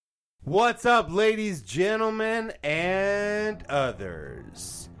What's up, ladies, gentlemen, and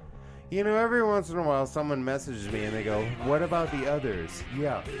others? You know, every once in a while, someone messages me and they go, what about the others?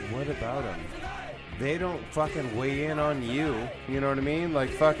 Yeah, what about them? They don't fucking weigh in on you. You know what I mean?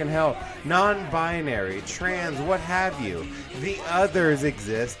 Like, fucking hell. Non-binary, trans, what have you. The others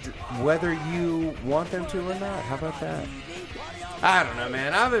exist, whether you want them to or not. How about that? I don't know,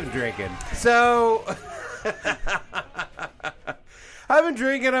 man. I've been drinking. So... I've been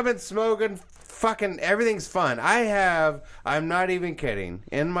drinking, I've been smoking, fucking everything's fun. I'm not even kidding.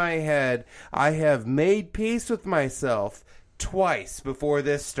 In my head, I have made peace with myself twice before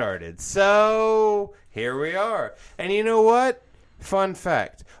this started. So, here we are. And you know what? Fun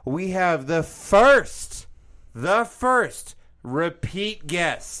fact. We have the first repeat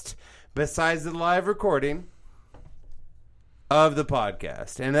guest besides the live recording of the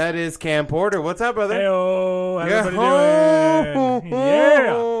podcast, and that is Cam Porter. What's up, brother? Hey-o, how's everybody doing?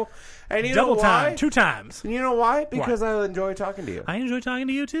 Yeah. And you Double know time, why? 2 times. You know why? Because I enjoy talking to you. I enjoy talking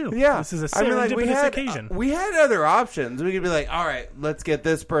to you, too. Yeah. This is a serendipitous occasion. We had other options. We could be like, all right, let's get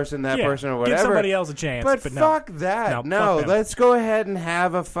this person, that person, or whatever. Give somebody else a chance. But no. fuck that. No, fuck them. let's go ahead and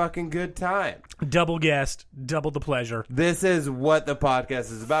have a fucking good time. Double guest, double the pleasure. This is what the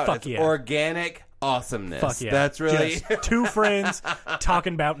podcast is about. Fuck it's yeah. organic awesomeness. Fuck yeah. That's really... Just 2 friends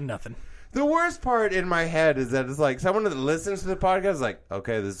talking about nothing. The worst part in my head is that it's like someone that listens to the podcast is like,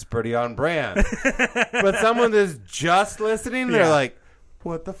 okay, this is pretty on brand. But someone that's just listening, they're like,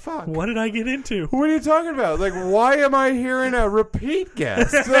 what the fuck? What did I get into? What are you talking about? Like, why am I hearing a repeat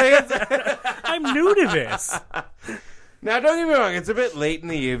guest? I'm new to this. Now, don't get me wrong. It's a bit late in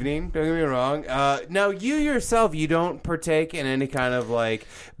the evening. Don't get me wrong. Now, you yourself, you don't partake in any kind of, like,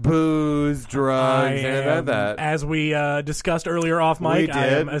 booze, drugs, anything like that. As we discussed earlier off mic, I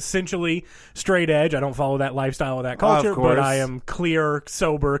am essentially straight edge. I don't follow that lifestyle or that culture, but I am clear,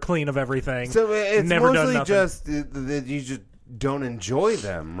 sober, clean of everything. So it's Never mostly done nothing. just that you just don't enjoy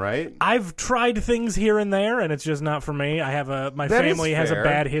them, right? I've tried things here and there, and it's just not for me. I have my family has a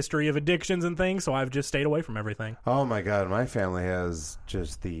bad history of addictions and things, so I've just stayed away from everything. Oh my god, my family has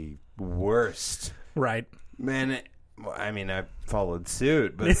just the worst. Right, man. I mean, I followed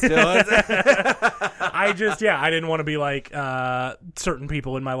suit, but still, I didn't want to be like certain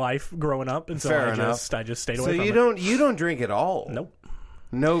people in my life growing up, and so I just stayed away. So from you don't drink at all? Nope.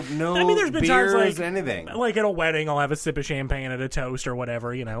 No. I mean, there's been beers, times anything. Like at a wedding, I'll have a sip of champagne at a toast or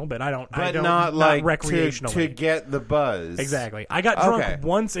whatever, you know. But I don't. But not like recreationally to get the buzz. Exactly. I got drunk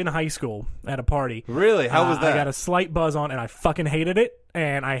once in high school at a party. Really? How was that? I got a slight buzz on, and I fucking hated it.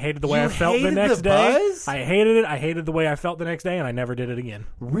 And I hated the way I felt the next day. Buzz? I hated it. I hated the way I felt the next day, and I never did it again.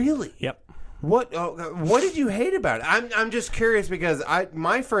 Really? Yep. What did you hate about it? I'm just curious because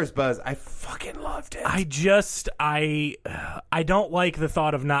my first buzz, I fucking loved it. I don't like the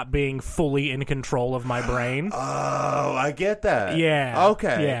thought of not being fully in control of my brain. Oh, I get that. Yeah.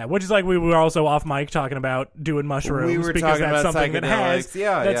 Okay. Yeah, which is like we were also off mic talking about doing mushrooms. We were because talking that's about something psychedelics.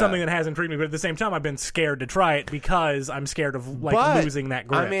 that's something that has intrigued me. But at the same time, I've been scared to try it because I'm scared of losing that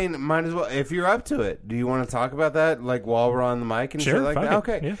grip. I mean, might as well if you're up to it. Do you want to talk about that like while we're on the mic and shit like that?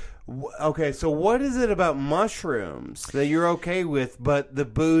 Okay. Yeah. Okay, so what is it about mushrooms that you're okay with, but the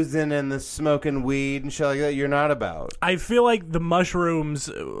boozing and the smoking weed and shit like that you're not about? I feel like the mushrooms,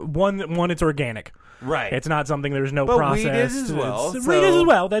 one, it's organic. Right. It's not something there's no but process. Weed is as well. Weed is as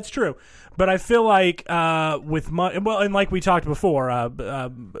well, that's true. But I feel like and like we talked before,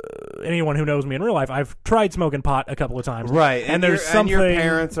 anyone who knows me in real life, I've tried smoking pot a couple of times. Right. And there's something... And your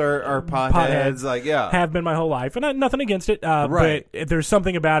parents are potheads, like, yeah. Have been my whole life. And nothing against it. Right. But there's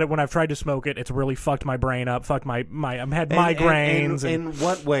something about it when I've tried to smoke it, it's really fucked my brain up, I've had migraines. In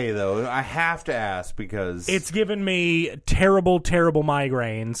what way, though? I have to ask because... It's given me terrible, terrible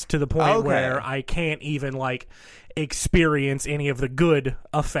migraines to the point where I can't even, like, experience any of the good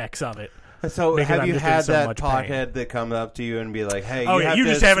effects of it. So have you had that pothead that come up to you and be like, hey, you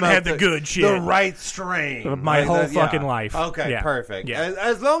just haven't had the good shit. The right strain. My whole fucking life. Okay, perfect. Yeah.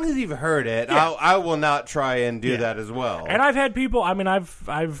 As long as you've heard it, I will not try and do that as well. And I've had people, I mean,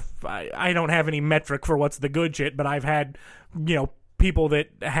 I don't have any metric for what's the good shit, but I've had, people that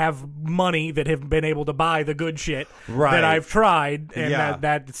have money that have been able to buy the good shit that I've tried, and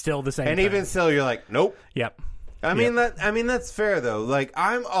that's still the same thing. And even still, you're like, nope. Yep. I mean that's fair though. Like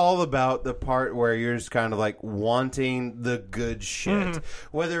I'm all about the part where you're just kind of like wanting the good shit,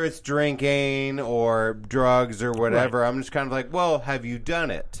 whether it's drinking or drugs or whatever. Right. I'm just kind of like, well, have you done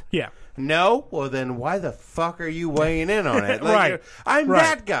it? Yeah. No? Well, then why the fuck are you weighing in on it? Like, right. I'm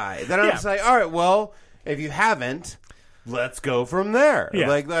that guy. Then I'm just like, all right, well, if you haven't, let's go from there. Yeah.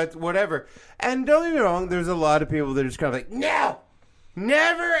 Like that's whatever. And don't get me wrong, there's a lot of people that are just kind of like, no.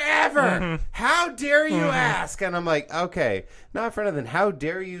 Never ever. How dare you ask? And I'm like, okay, not for nothing. How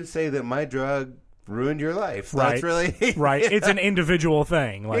dare you say that my drug ruined your life? Right. That's really right. It's an individual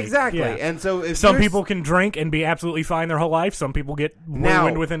thing. Like, exactly. yeah. And so if some people can drink and be absolutely fine their whole life. Some people get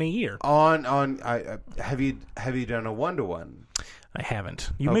ruined within a year. Have you done a 1-to-1? I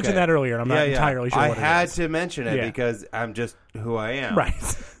haven't. You mentioned that earlier, and I'm not entirely sure what it is. I had to mention it because I'm just who I am. Right.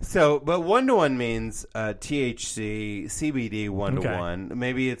 So, but 1-to-1 means THC, CBD 1-to-1. Okay.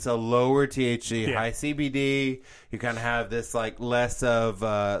 Maybe it's a lower THC, high CBD. You kind of have this like less of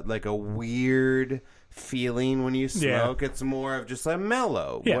like a weird feeling when you smoke. It's more of just a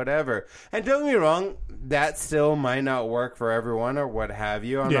mellow, whatever. And don't get me wrong, that still might not work for everyone or what have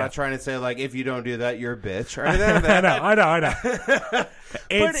you. I'm not trying to say like if you don't do that, you're a bitch or anything like that. I know.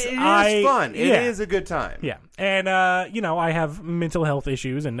 But it is fun. It is a good time. Yeah. And, I have mental health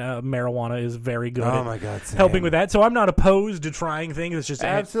issues, and marijuana is very good at helping with that. So I'm not opposed to trying things. It's just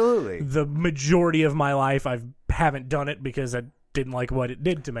absolutely the majority of my life I haven't done it because I didn't like what it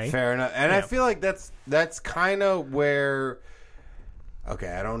did to me. Fair enough. And I feel like that's kind of where... Okay,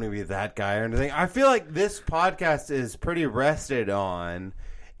 I don't want to be that guy or anything. I feel like this podcast is pretty rested on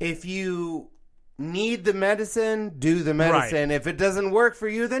if you need the medicine, do the medicine. Right. If it doesn't work for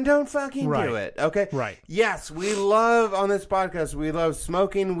you, then don't fucking do it. Okay? Right. Yes, we love, on this podcast, we love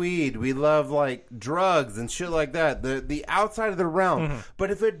smoking weed. We love, like, drugs and shit like that. The outside of the realm. Mm-hmm.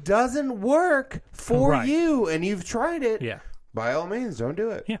 But if it doesn't work for you and you've tried it, by all means, don't do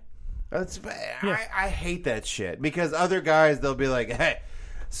it. Yeah. I hate that shit because other guys, they'll be like, hey,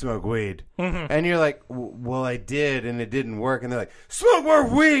 smoke weed. Mm-hmm. And you're like, well, I did and it didn't work. And they're like, smoke more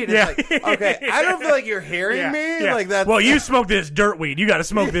weed. It's like, okay, I don't feel like you're hearing me. Like that's, well, you smoke this dirt weed. You got to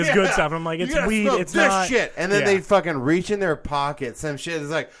smoke this good stuff. I'm like, it's weed. It's this not shit. And then they fucking reach in their pocket. Some shit is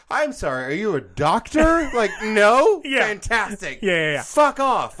like, I'm sorry, are you a doctor? Like, no? Fantastic. Yeah. Fuck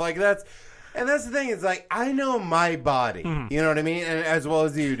off. Like that's... And that's the thing, is like, I know my body, you know what I mean? And as well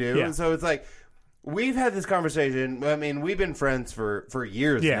as you do. Yeah. And so it's like, we've had this conversation. I mean, we've been friends for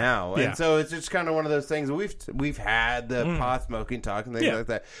years now. And so it's just kind of one of those things. We've had the pot smoking talk and things like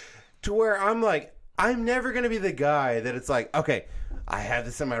that. To where I'm like, I'm never going to be the guy that it's like, okay, I have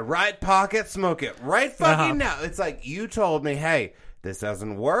this in my right pocket, smoke it right fucking now. It's like, you told me, hey, this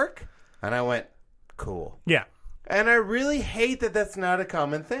doesn't work. And I went, cool. Yeah. And I really hate that that's not a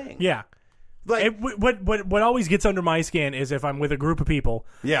common thing. Yeah. Like what always gets under my skin is if I'm with a group of people,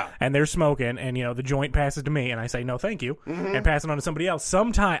 and they're smoking, and the joint passes to me, and I say no, thank you, and pass it on to somebody else.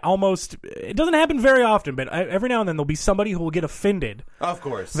 It doesn't happen very often, but every now and then there'll be somebody who will get offended, of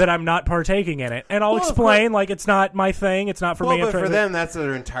course, that I'm not partaking in it, and I'll explain like it's not my thing, it's not for me. But for them, that's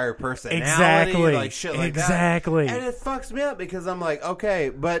their entire personality, like shit like that, and it fucks me up because I'm like, okay,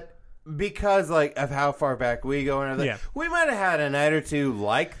 but. Because like of how far back we go and everything, we might have had a night or two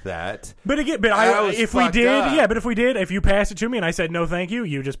like that. But again, if we did, if you passed it to me and I said no, thank you,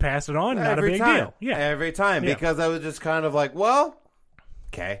 you just passed it on. Not a big deal. Yeah, every time because I was just kind of like, well,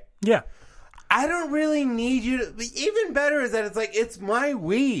 okay, yeah. I don't really need you to... Even better is that it's like, it's my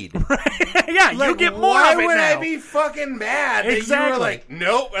weed. Yeah, like, you get more of it now. Why would I be fucking mad that you were like,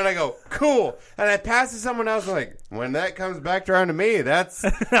 nope, and I go, cool. And I pass to someone else, and I'm like, when that comes back around to me, that's...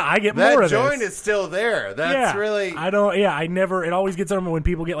 I get more of this. That joint is still there. That's really... I never... It always gets on me when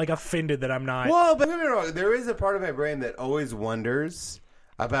people get, like, offended that I'm not... Well, but don't get me wrong, there is a part of my brain that always wonders...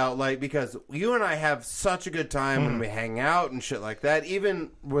 about, like, because you and I have such a good time when we hang out and shit like that, even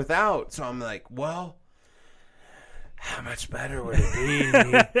without. So I'm like, well, how much better would it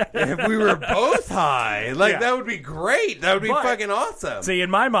be if we were both high? Like, that would be great. That would be fucking awesome. See, in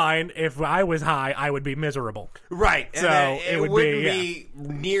my mind, if I was high, I would be miserable. Right. So it wouldn't be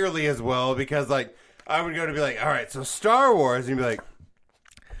nearly as well because, like, I would go to be like, all right, so Star Wars, and you'd be like,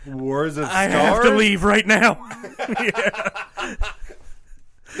 Wars of Stars? I have to leave right now.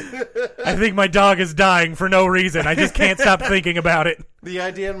 I think my dog is dying for no reason. I just can't stop thinking about it. The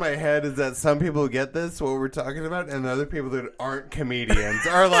idea in my head is that some people get this, what we're talking about, and other people that aren't comedians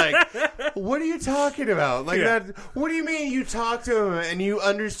are like, what are you talking about? Like that? What do you mean you talked to him and you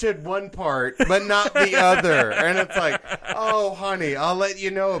understood one part but not the other? And it's like, oh, honey, I'll let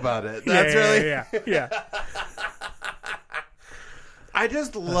you know about it. That's yeah.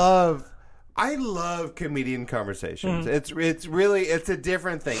 I love comedian conversations. It's really a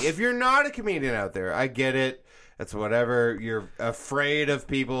different thing. If you're not a comedian out there, I get it. It's whatever. You're afraid of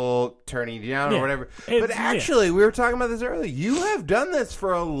people turning you down or whatever. But actually, we were talking about this earlier. You have done this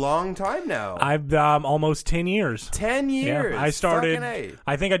for a long time now. I've almost 10 years. 10 years. Yeah, I started.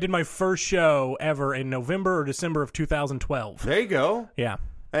 I think I did my first show ever in November or December of 2012. There you go. Yeah.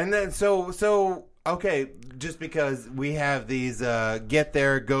 And then so okay, just because we have these get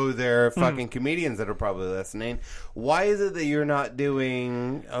there, go there fucking comedians that are probably listening, why is it that you're not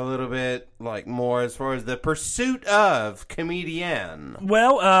doing a little bit like more as far as the pursuit of comedian?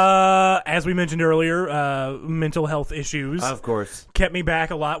 Well, as we mentioned earlier, mental health issues, of course, kept me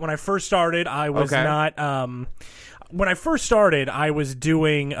back a lot. When I first started, I was not. When I first started, I was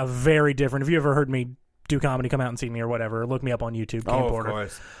doing a very different. Have you ever heard me do comedy, come out and see me or whatever, look me up on YouTube. Of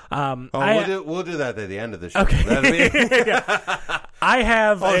course. We'll do that at the end of the show. Okay. I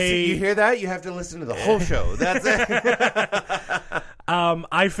have so you hear that? You have to listen to the whole show. That's it.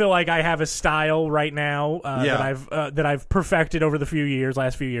 I feel like I have a style right now that I've perfected over the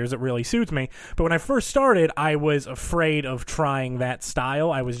last few years that really suits me. But when I first started, I was afraid of trying that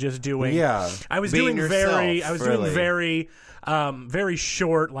style. I was just doing very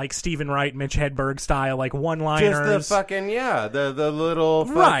short, like Stephen Wright, Mitch Hedberg style, like one-liners. Just the fucking, the little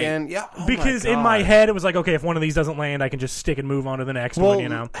fucking, right. Because in my head, it was like, okay, if one of these doesn't land, I can just stick and move on to the next one, you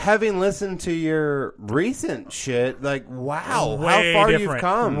know? Having listened to your recent shit, like, wow, how far you've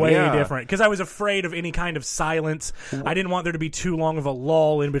come. Way different. Because I was afraid of any kind of silence. I didn't want there to be too long of a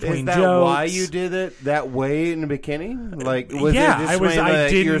lull in between jokes. Is that why you did it that way in the beginning? Like, was it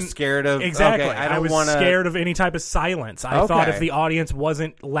just you're scared of... Exactly. Okay, I was scared of any type of silence. I thought if the audience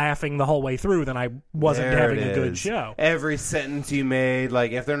wasn't laughing the whole way through, then I wasn't having a good show. Every sentence you made,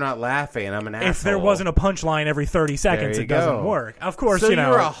 like, if they're not laughing, I'm an asshole. If there wasn't a punchline every 30 seconds, it doesn't work. Of course, so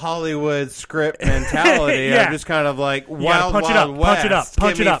you're a Hollywood script mentality. Yeah. I'm just kind of like, wild punch West.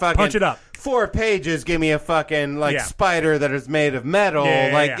 Punch it up. 4 pages, give me a fucking, spider that is made of metal.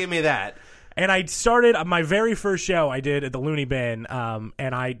 Give me that. And I started my very first show I did at the Looney Bin,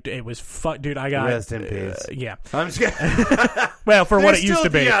 and it was dude. I got rest in peace. Yeah, I'm just kidding. Well, for what it used to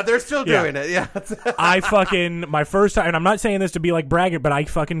be. Yeah, they're still doing it. Yeah, my first time, and I'm not saying this to be like bragging, but I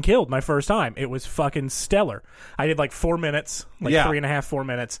fucking killed my first time. It was fucking stellar. I did like 4 minutes, 3.5, 4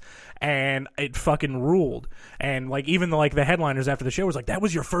 minutes, and it fucking ruled. And like even the headliners after the show was like, "That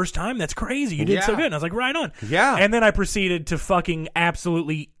was your first time? That's crazy. You did so good." And I was like, "Right on." Yeah. And then I proceeded to fucking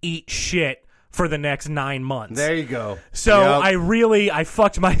absolutely eat shit for the next 9 months. There you go. So I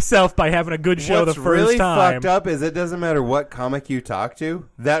fucked myself by having a good show the first time. What's really fucked up is it doesn't matter what comic you talk to.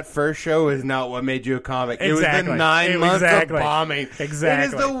 That first show is not what made you a comic. Exactly. It was the 9 months of bombing.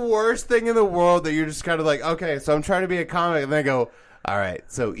 Exactly. It is the worst thing in the world that you're just kind of like, okay, so I'm trying to be a comic, and then I go, all right,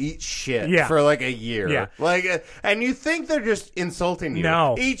 so eat shit for like a year. Yeah. Like, and you think they're just insulting you.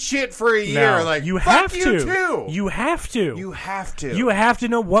 No. Eat shit for a year. No. Like, you fuck have you to. too. You have to. You have to. You have to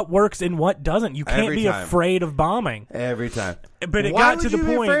know what works and what doesn't. You can't be afraid of bombing. Every time. But it got to the point.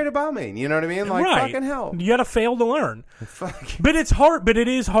 Why would you be afraid of bombing? You know what I mean? Like, fucking hell. You gotta fail to learn. But it's hard. But it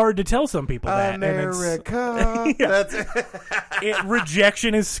is hard to tell some people that. America. That's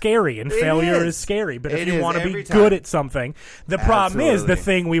rejection is scary and failure is scary. But if you want to be good at something, the problem is the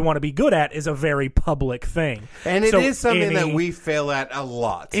thing we want to be good at is a very public thing. And it is something that we fail at a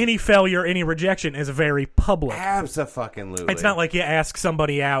lot. Any failure, any rejection is very public. Abso-fucking-lutely. It's not like you ask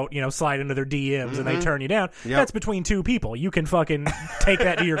somebody out, slide into their DMs and they turn you down. Yep. That's between 2 people. You can fucking take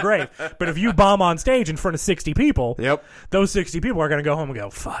that to your grave. But if you bomb on stage in front of 60 people, those 60 people are going to go home and go,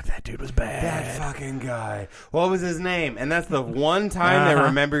 fuck, that dude was bad. That fucking guy. What was his name? And that's the one time they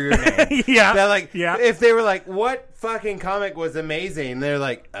remember your name. If they were like, what fucking comic was amazing, they're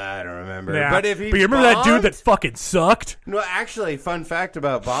like, I don't remember. Yeah. But you remember that dude that fucking sucked? No, actually, fun fact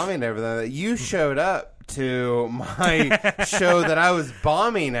about bombing and everything, that you showed up to my show that I was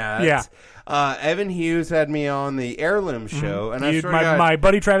bombing at. Yeah. Evan Hughes had me on the Heirloom show, and my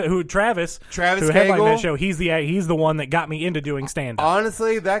buddy Travis who headlined that show. He's the one that got me into doing stand up.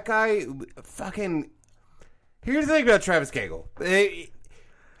 Honestly, that guy fucking. Here's the thing about Travis Cagle.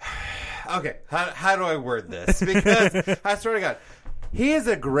 Okay, how do I word this? Because I swear to God, he is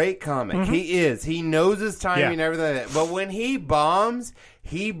a great comic. Mm-hmm. He is. He knows his timing and everything like that. But when he bombs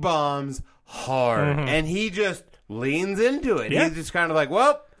hard, and he just leans into it. Yeah. He's just kind of like,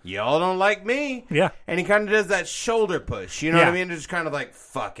 well, y'all don't like me. Yeah. And he kind of does that shoulder push. You know what I mean? Just kind of like,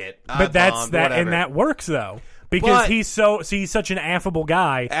 fuck it. But that's that, whatever. And that works, though. Because he's such an affable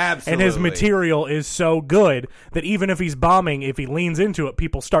guy. Absolutely. And his material is so good that even if he's bombing, if he leans into it,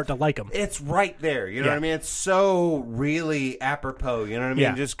 people start to like him. It's right there. You know what I mean? It's so really apropos. You know what I mean?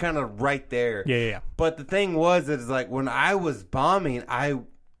 Yeah. Just kind of right there. Yeah. But the thing was, it's like when I was bombing, I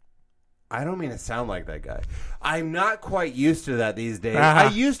don't mean to sound like that guy. I'm not quite used to that these days. I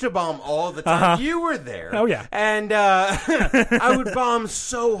used to bomb all the time. You were there. Oh, yeah. And I would bomb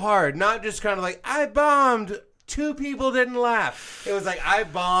so hard. Not just kind of like, I bombed 2 people didn't laugh. It was like, I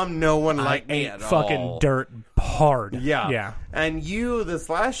bombed, no one liked me at fucking all. dirt hard. Yeah. And you, this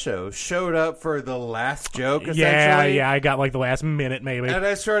last show, showed up for the last joke, essentially. Yeah, I got like the last minute, maybe. And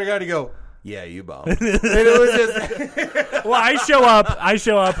I sort of got to go, yeah, you bombed. And it was just... Well, I show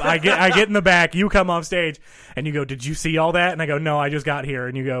up, I get in the back, you come off stage, and you go, did you see all that? And I go, no, I just got here.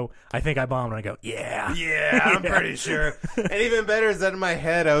 And you go, I think I bombed. And I go, yeah. Yeah, I'm pretty sure. And even better is that in my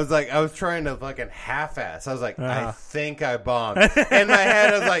head, I was trying to fucking half-ass. I was like, I think I bombed. In my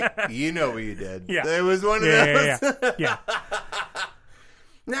head, I was like, you know what you did. Yeah. It was one of those. Yeah.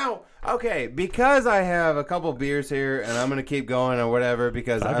 Now, okay, because I have a couple beers here, and I'm going to keep going or whatever,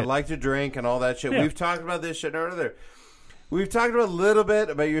 because I like to drink and all that shit. Yeah. We've talked about this shit earlier. We've talked about a little bit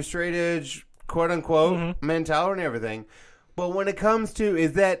about your straight edge, quote-unquote, mentality and everything. But when it comes to,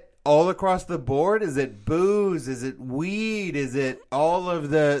 is that all across the board? Is it booze? Is it weed? Is it all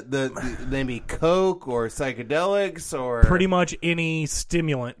of the maybe coke or psychedelics or... Pretty much any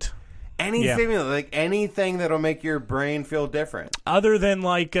stimulant. Any stimulant, like anything that'll make your brain feel different. Other than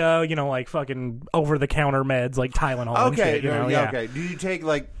like, like fucking over-the-counter meds like Tylenol and shit. Okay. Do you take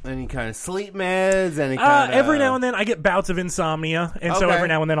like any kind of sleep meds? Any kind every now and then I get bouts of insomnia, and so every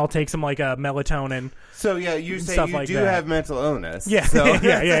now and then I'll take some like melatonin. So yeah, you say you like do that. have mental illness. Yeah, so.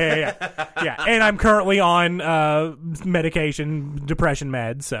 yeah. And I'm currently on medication, depression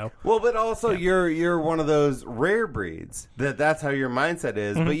meds. So well, but also you're one of those rare breeds that's how your mindset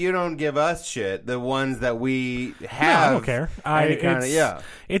is. But you don't give us shit. The ones that we have, no, I don't care.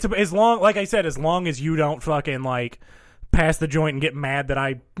 It's as long, like I said, as long as you don't fucking like pass the joint and get mad that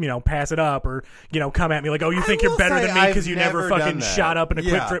I, pass it up or, come at me like, oh, you think you're better than me because you never fucking shot up in a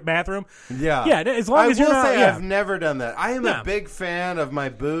quick trip bathroom. Yeah. Yeah, as long as you're not. I've never done that. I am a big fan of my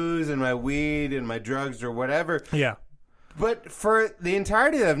booze and my weed and my drugs or whatever. Yeah. But for the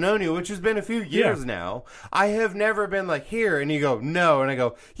entirety that I've known you, which has been a few years now, I have never been like, here, and you go, no, and I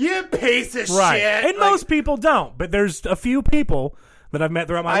go, you piece of shit. And most people don't, but there's a few people that I've met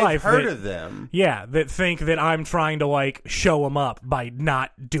throughout my life. I've heard of them. Yeah, that think that I'm trying to, like, show them up by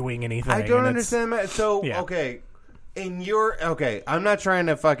not doing anything. I don't understand that. So, okay, I'm not trying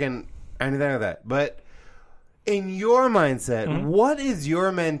to fucking anything like that, but in your mindset, what is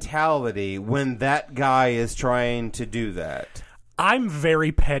your mentality when that guy is trying to do that? I'm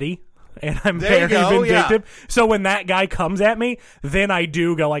very petty. And I'm very vindictive. Yeah. So when that guy comes at me, then I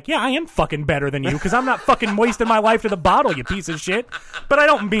do go like, yeah, I am fucking better than you because I'm not fucking wasting my life to the bottle, you piece of shit. But I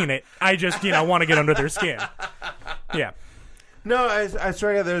don't mean it. I just, want to get under their skin. Yeah. No, I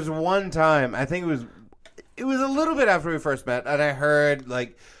swear to God, there's one time, I think it was a little bit after we first met, and I heard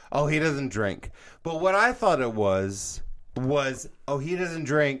like, oh, he doesn't drink. But what I thought it was, oh, he doesn't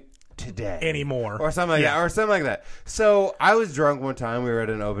drink today anymore or something like that. So I was drunk one time. We were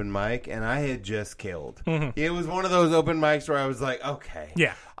at an open mic and I had just killed. It was one of those open mics where I was like, okay,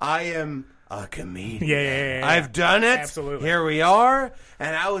 I am a comedian. Yeah. I've done it. Absolutely. Here we are.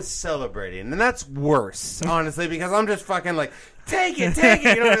 And I was celebrating. And that's worse, honestly, because I'm just fucking like, take it.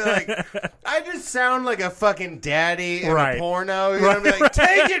 Like, I just sound like a fucking daddy in a porno. You know what I mean? Like,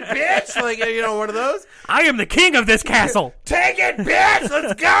 take it, bitch. Like, one of those. I am the king of this castle. Take it, bitch.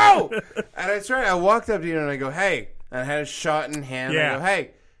 Let's go. And I walked up to you and I go, hey. And I had a shot in hand. And I go,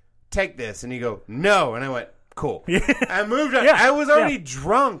 hey, take this. And you go, no. And I went, cool. I moved on. I was already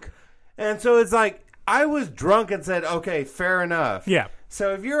drunk. And so it's like, I was drunk and said, okay, fair enough. Yeah.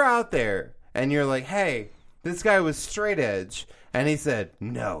 So if you're out there and you're like, hey, this guy was straight edge, and he said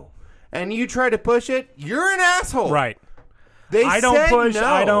no, and you try to push it, you're an asshole. Right. I don't push.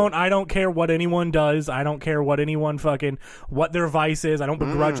 No. I don't care what anyone does. I don't care what anyone what their vice is. I don't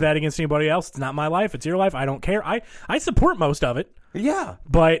begrudge that against anybody else. It's not my life. It's your life. I don't care. I support most of it. Yeah.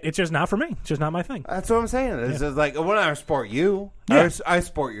 But it's just not for me. It's just not my thing. That's what I'm saying. It's just like, when I support you, I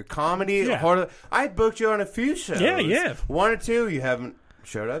support your comedy. Yeah. I booked you on a few shows. Yeah. 1 or 2 you haven't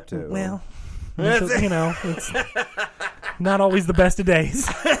showed up to. Well, it's not always the best of days.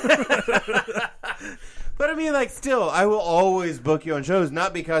 But I mean, like, still, I will always book you on shows,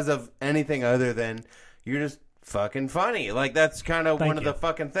 not because of anything other than you're just fucking funny. Like, that's kind of one of the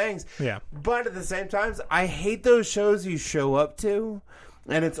fucking things. Yeah. But at the same time, I hate those shows you show up to,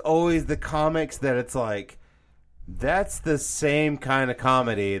 and it's always the comics that it's like, that's the same kind of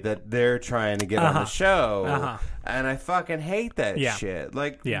comedy that they're trying to get on the show. And I fucking hate that shit.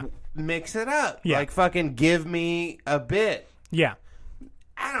 Like, mix it up. Like, fucking give me a bit. Yeah.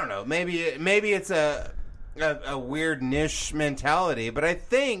 I don't know. Maybe it's a weird niche mentality, but I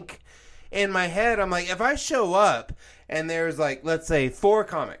think in my head, I'm like, if I show up and there's like, let's say 4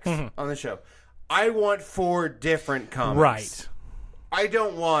 comics on the show, I want 4 different comics. Right. I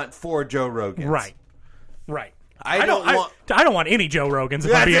don't want 4 Joe Rogans. Right. I don't want any Joe Rogans,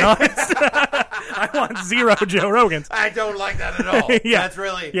 if I'm being honest. I want 0 Joe Rogans. I don't like that at all. Yeah. That's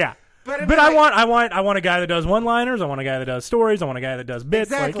really... Yeah. But I want a guy that does one-liners. I want a guy that does stories. I want a guy that does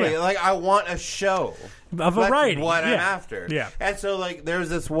bits. Exactly. Like I want a show. A variety. That's what I'm after. Yeah. And so, like, there was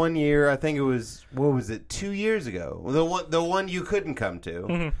this one year, I think it was, 2 years ago? The one you couldn't come to.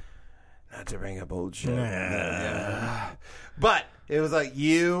 Mm-hmm. Not to bring up old shit. But it was like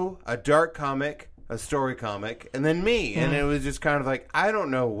you, a dark comic, a story comic, and then me. And it was just kind of like, I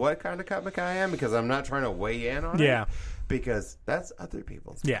don't know what kind of comic I am because I'm not trying to weigh in on it. Because that's other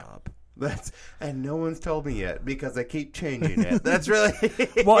people's job. And no one's told me yet because I keep changing it. That's really...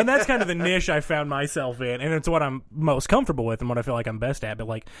 Well, and that's kind of the niche I found myself in, and it's what I'm most comfortable with and what I feel like I'm best at. But,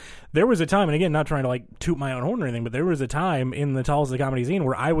 like, there was a time, and again, not trying to, like, toot my own horn or anything, but there was a time in the Talls of the Comedy Scene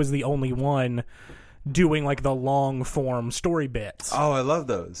where I was the only one doing, like, the long-form story bits. Oh, I love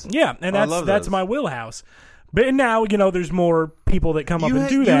those. Yeah, and that's my wheelhouse. But now, there's more people that come up and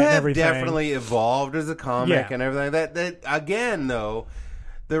do that and everything. You have definitely evolved as a comic and everything. That again, though,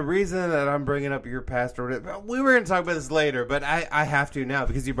 the reason that I'm bringing up your past, we were going to talk about this later, but I have to now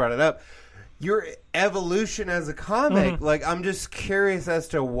because you brought it up. Your evolution as a comic, like, I'm just curious as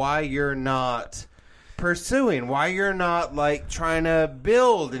to why you're not pursuing, why you're not, like, trying to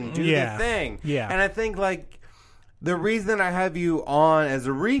build and do the thing. Yeah. And I think, like, the reason I have you on as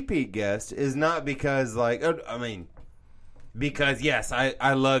a repeat guest is not because, like, because, yes,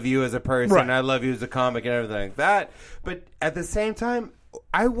 I love you as a person. Right. I love you as a comic and everything like that. But at the same time,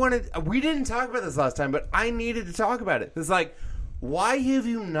 we didn't talk about this last time, but I needed to talk about it. It's like, why have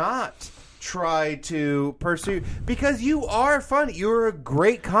you not tried to pursue? Because you are funny. You're a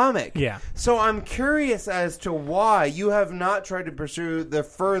great comic. Yeah. So I'm curious as to why you have not tried to pursue the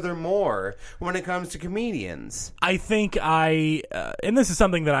furthermore when it comes to comedians. I think and this is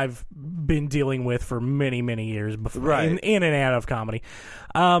something that I've been dealing with for many, many years before, in and out of comedy.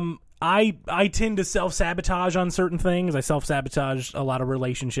 I tend to self-sabotage on certain things. I self-sabotage a lot of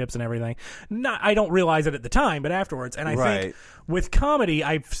relationships and everything. I don't realize it at the time, but afterwards. And I think with comedy,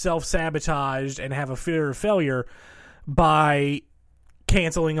 I've self-sabotaged and have a fear of failure by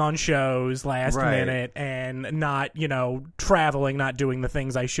canceling on shows last minute and not, traveling, not doing the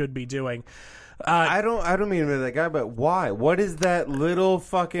things I should be doing. I don't mean to be that guy, but why? What is that little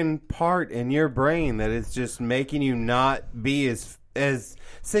fucking part in your brain that is just making you not be as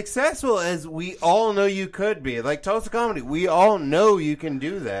successful as we all know you could be? Like Tulsa Comedy, we all know you can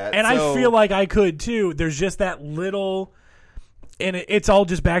do that. And I feel like I could too. There's just that little, and it's all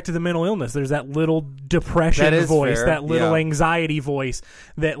just back to the mental illness. There's that little depression voice, that little anxiety voice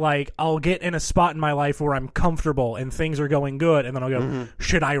that, like, I'll get in a spot in my life where I'm comfortable and things are going good, and then I'll go,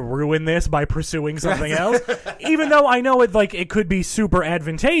 should I ruin this by pursuing something else? Even though I know it could be super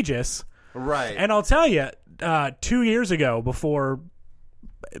advantageous. Right. And I'll tell you, 2 years ago, before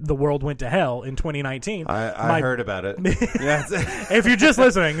the world went to hell in 2019. I heard about it. If you're just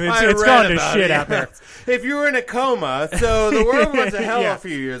listening, it's gone to shit out there. If you were in a coma, so the world went to hell a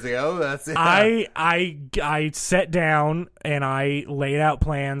few years ago. That's it. I sat down and I laid out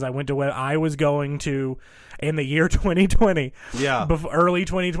plans. I went to where I was going to in the year 2020. Yeah. Early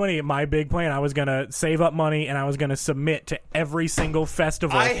 2020, my big plan, I was going to save up money and I was going to submit to every single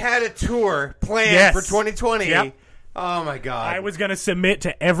festival. I had a tour planned for 2020. Yep. Oh, my God. I was going to submit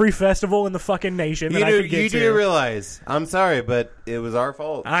to every festival in the fucking nation that I could get to. You do realize, I'm sorry, but it was our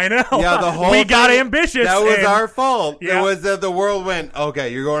fault. I know. Yeah, the whole we got ambitious. That was our fault. Yeah. It was that the world went,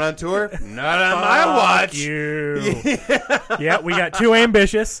 okay, you're going on tour? Not on my watch. You. Yeah, we got too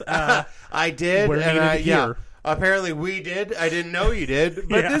ambitious. I did. Apparently we did. I didn't know you did.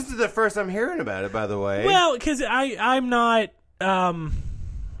 But this is the first I'm hearing about it, by the way. Well, because I'm not...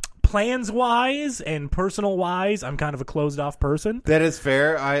 plans-wise and personal-wise, I'm kind of a closed-off person. That is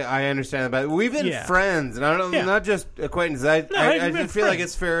fair. I understand that. But we've been friends, and I don't not just acquaintances. I just feel like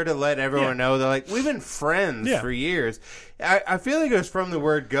it's fair to let everyone know that, like, we've been friends for years. I feel like it was from the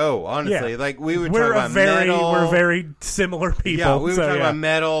word go, honestly. Like, we would talk about metal. We're very similar people. Yeah, we would talk about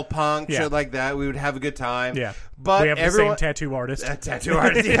metal, punk, shit like that. We would have a good time. Yeah. But we have the same tattoo artist. Tattoo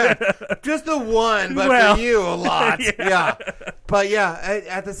artist, just the one, but for you, a lot. But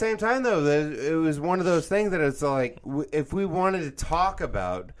at the same time, though, it was one of those things that it's like, if we wanted to talk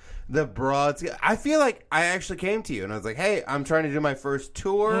about the broad... I feel like I actually came to you, and I was like, hey, I'm trying to do my first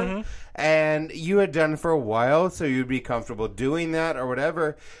tour, and you had done it for a while, so you'd be comfortable doing that or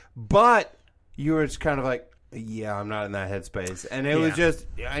whatever, but you were just kind of like, Yeah, I'm not in that headspace. And it was just,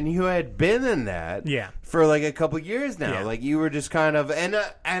 and you had been in that for like a couple years now. Yeah. Like you were just kind of, and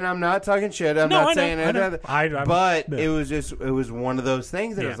I'm not talking shit. I'm not saying it. But it was just, it was one of those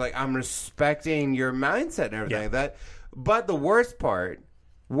things that it was like, I'm respecting your mindset and everything like that. But the worst part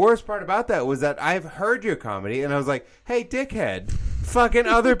about that was that I've heard your comedy and I was like, hey, dickhead, fucking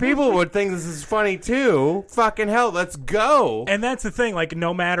other people would think this is funny too. Fucking hell, let's go. And that's the thing, like,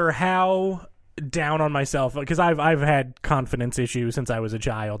 no matter how down on myself, because I've had confidence issues since I was a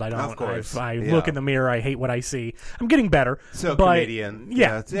child. I don't. Of course. I look in the mirror. I hate what I see. I'm getting better. So but, comedian.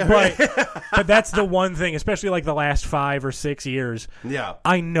 Yeah. But that's the one thing, especially like the last 5 or 6 years. Yeah.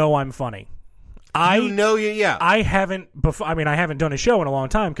 I know I'm funny. I haven't before. I mean, I haven't done a show in a long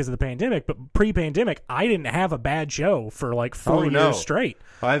time because of the pandemic. But pre-pandemic, I didn't have a bad show for like 4 years straight.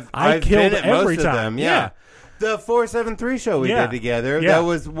 I've killed been at every most time. Of them. Yeah. The 473 show we did together. That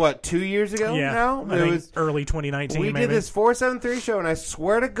was what, 2 years ago now? I think was early 2019. We did this 473 show, and I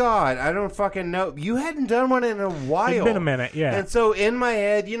swear to God, I don't fucking know. You hadn't done one in a while. It's been a minute, yeah. And so in my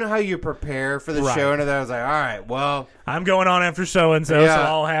head, you know how you prepare for the show, and I was like, all right, well, I'm going on after so-and-so, so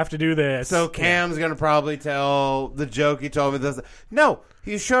I'll have to do this. So Cam's going to probably tell the joke he told me. This. No,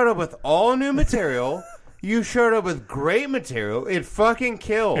 you showed up with all new material. You showed up with great material. It fucking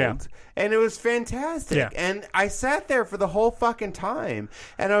killed. Yeah. And it was fantastic. Yeah. And I sat there for the whole fucking time.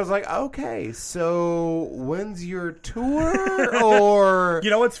 And I was like, okay, so when's your tour? Or... You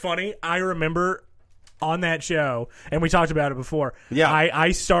know what's funny? I remember on that show, and we talked about it before,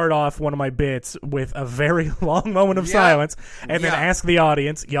 I start off one of my bits with a very long moment of silence and then ask the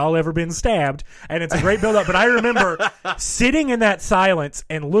audience, y'all ever been stabbed? And it's a great build-up. But I remember sitting in that silence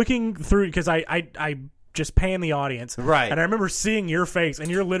and looking through, because I just pan the audience. Right. And I remember seeing your face,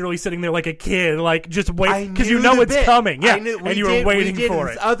 and you're literally sitting there like a kid, like just waiting, because you know it's coming. Yeah. And you were waiting for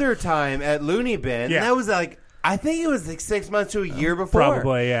it. This other time at Looney Bin, and that was like, I think it was like 6 months to a year before.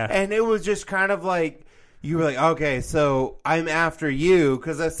 Probably, yeah. And it was just kind of like, you were like, okay, so I'm after you,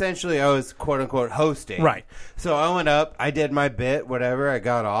 because essentially I was quote-unquote hosting. Right. So I went up, I did my bit, whatever, I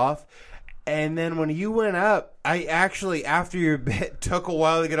got off. And then when you went up, I actually, after your bit, took a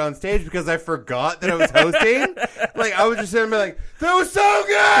while to get on stage because I forgot that I was hosting. Like, I was just sitting there like, that was so good!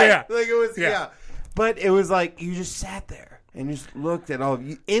 Yeah. Like, it was, But it was like, you just sat there and you just looked at all of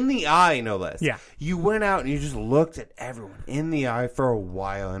you, in the eye, no less. Yeah. You went out and you just looked at everyone in the eye for a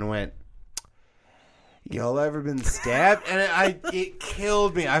while and went, y'all ever been stabbed? And it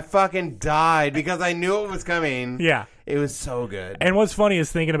killed me. I fucking died because I knew it was coming. Yeah. It was so good. And what's funny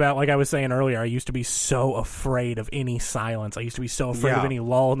is thinking about, like I was saying earlier, I used to be so afraid of any silence. I used to be so afraid of any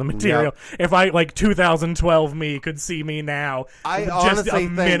lull in the material. If I, like 2012 me could see me now, just a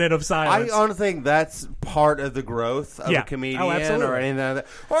minute of silence. I honestly think that's part of the growth of a comedian or anything like that.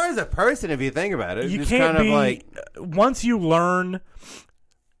 Or as a person, if you think about it. You just can't kind be, of like, once you learn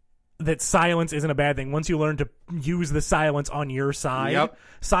that silence isn't a bad thing. Once you learn to use the silence on your side,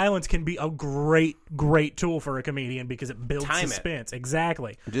 silence can be a great tool for a comedian because it builds suspense.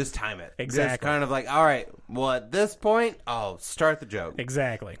 Exactly. Just time it. Exactly. Just kind of like, all right, well, at this point, I'll start the joke.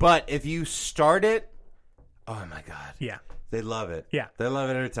 Exactly. But if you start it, oh my God. Yeah. They love it. Yeah. They love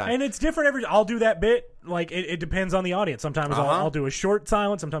it every time. And it's different I'll do that bit. Like, it depends on the audience. Sometimes I'll do a short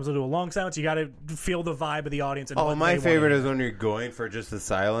silence. Sometimes I'll do a long silence. You got to feel the vibe of the audience. And my favorite is when you're going for just the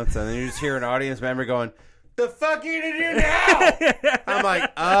silence and then you just hear an audience member going, the fuck are you going to do now? I'm like,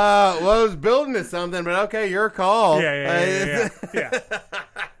 well, I was building to something, but okay, your call. Yeah.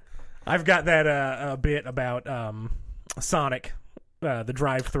 I've got that bit about Sonic, the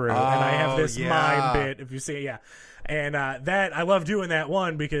drive-thru, and I have this mime bit, if you see it, And that I love doing that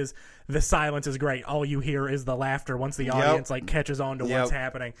one because the silence is great. All you hear is the laughter once the audience like catches on to what's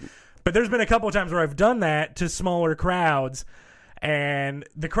happening. But there's been a couple of times where I've done that to smaller crowds, and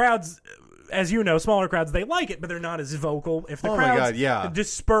the crowds, as you know, smaller crowds, they like it, but they're not as vocal. If the crowd's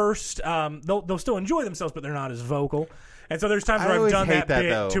dispersed, they'll still enjoy themselves, but they're not as vocal. And so there's times where I've done that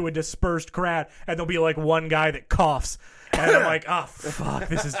bit to a dispersed crowd, and there'll be like one guy that coughs, and I'm like, oh fuck,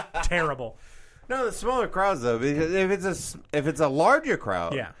 this is terrible. No, the smaller crowds though, because if it's a larger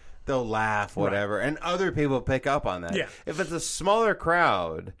crowd, they'll laugh, whatever, and other people pick up on that. Yeah. If it's a smaller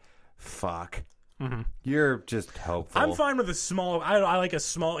crowd, fuck, you're just hopeful. I'm fine with a small. I like a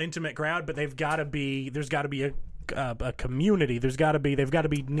small, intimate crowd, but there's got to be a community. They've got to be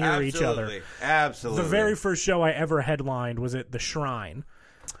near each other. Absolutely. The very first show I ever headlined was at the Shrine.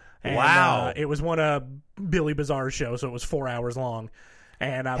 And, wow. It was one of Billy Bazaar's shows, so it was 4 hours long.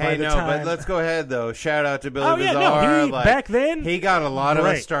 And by hey, the no, time, but let's go ahead though. Shout out to Billy oh Bizarre. yeah, no, like, back then he got a lot of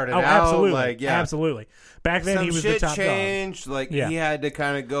us started out. Absolutely, like, yeah, absolutely. Back then some he was shit the top changed. dog. Like he had to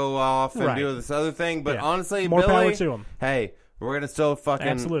kind of go off and do this other thing. But honestly, more Billy, power to him. Hey, we're gonna still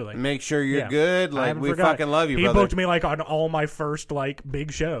fucking make sure you're good. Like we fucking love you, brother. He booked me like on all my first like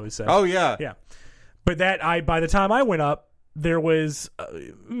big shows. So. Oh yeah, yeah. But by the time I went up, there was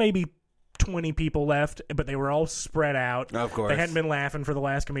maybe 20 people left, but they were all spread out. Of course. They hadn't been laughing for the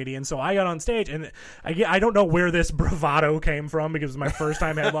last comedian. So I got on stage, and I don't know where this bravado came from because it was my first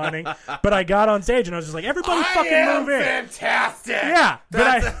time headlining, but I got on stage, and I was just like, everybody fucking move in. Fantastic. Yeah.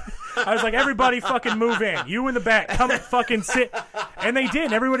 But I was like, everybody fucking move in. You in the back, come fucking sit. And they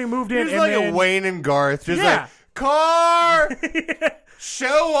did. Everybody moved in. It was like a Wayne and Garth. Just like, car!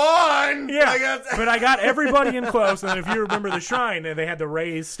 Show on! Yeah, but I got everybody in close, and if you remember the Shrine, they had the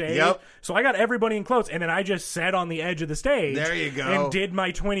raised stage. Yep. So I got everybody in close, and then I just sat on the edge of the stage. There you go. And did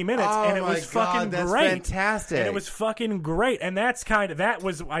my 20 minutes, and it was fucking that's great. Fantastic. And it was fucking great. And that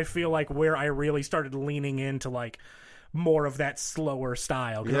was, I feel like, where I really started leaning into, like, more of that slower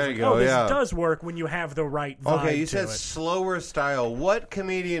style. There you go, this does work when you have the right vibe. Okay, you said slower style. What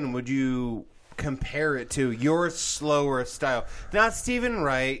comedian would you compare it to? Your slower style, not Stephen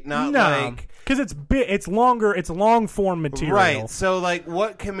Wright, not like, because it's longer, it's long form material, right? So like,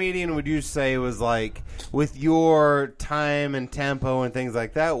 what comedian would you say was like, with your time and tempo and things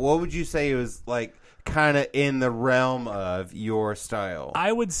like that? What would you say was like kind of in the realm of your style?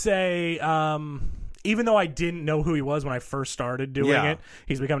 I would say, even though I didn't know who he was when I first started doing it,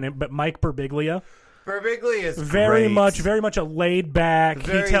 he's becoming. But Mike Birbiglia. Birbiglia is very great. much a laid back.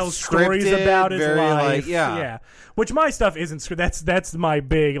 Very he tells stories scripted, about his very life. like, yeah. Which my stuff isn't. That's my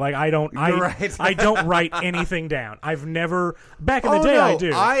big like. I don't write anything down. I've never back in the day. No, I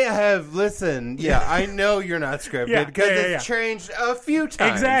do. I have listened. Yeah, I know you're not scripted because it's changed a few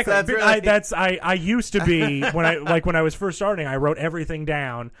times. Exactly. That's I used to be when I was first starting. I wrote everything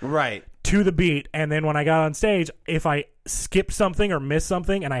down. Right. To the beat, and then when I got on stage, if I skipped something or missed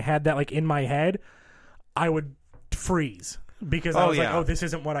something, and I had that like in my head, I would freeze because I was like, "Oh, this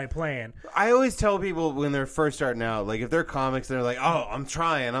isn't what I planned." I always tell people when they're first starting out, like if they're comics, and they're like, "Oh, I'm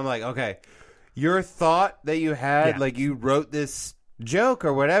trying." I'm like, "Okay, your thought that you had, like you wrote this joke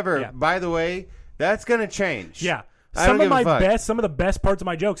or whatever. By the way, that's gonna change." Yeah. Some of the best parts of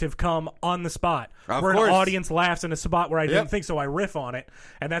my jokes have come on the spot, where an audience laughs in a spot where I didn't think, so I riff on it,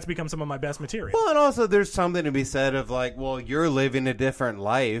 and that's become some of my best material. Well, and also there's something to be said of like, well, you're living a different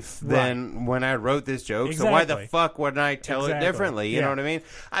life than when I wrote this joke, so why the fuck wouldn't I tell it differently? You know what I mean?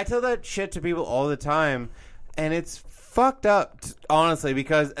 I tell that shit to people all the time, and it's fucked up, honestly,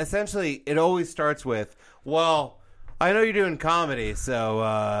 because essentially it always starts with, well, I know you're doing comedy, so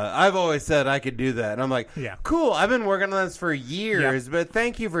I've always said I could do that. And I'm like, cool, I've been working on this for years, but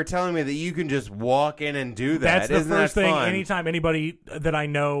thank you for telling me that you can just walk in and do that. That's the first thing. Anytime anybody that I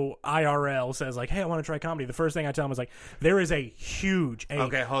know IRL says, like, hey, I want to try comedy, the first thing I tell them is, like, there is a huge...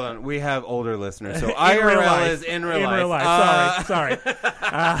 Okay, hold on. We have older listeners, so IRL is in real life. In real life. Sorry.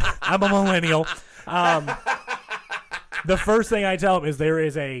 I'm a millennial. The first thing I tell them is there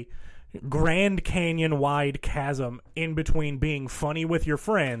is a Grand Canyon wide chasm in between being funny with your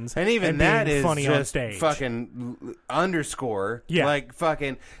friends and even and that being is funny just on stage. Fucking underscore. Like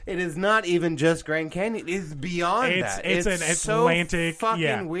fucking, it is not even just Grand Canyon. It's beyond that. It's an so Atlantic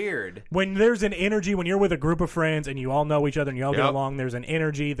fucking weird. When there's an energy, when you're with a group of friends and you all know each other and you all get along, there's an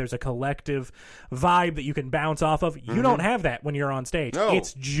energy, there's a collective vibe that you can bounce off of. You don't have that when you're on stage. No.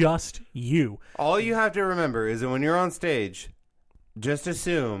 It's just you. All you have to remember is that when you're on stage, just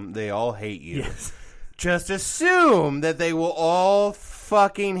assume they all hate you. Yes. Just assume that they will all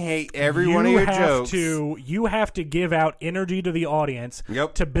fucking hate every one of your jokes. You have to give out energy to the audience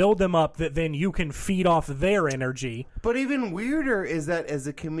to build them up that then you can feed off their energy. But even weirder is that as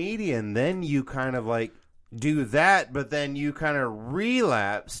a comedian, then you kind of like do that, but then you kind of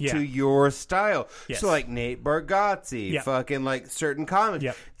relapse to your style. So like Nate Bargatze, fucking like certain comics,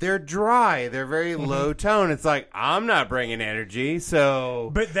 they're dry, they're very low tone. It's like, I'm not bringing energy,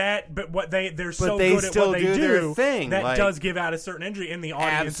 so they're so good at what they do their thing. That like, does give out a certain energy in the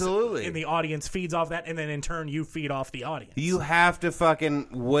audience. Absolutely. And the audience feeds off that, and then in turn you feed off the audience. You have to fucking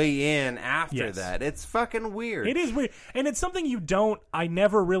weigh in after that. It's fucking weird. It is weird. And it's something I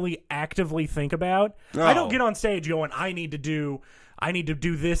never really actively think about. No. I don't get on stage going, I need to do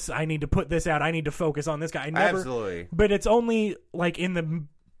this, I need to put this out, I need to focus on this guy. I never, absolutely. But it's only like in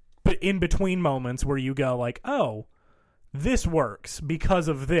between moments where you go like, oh, this works because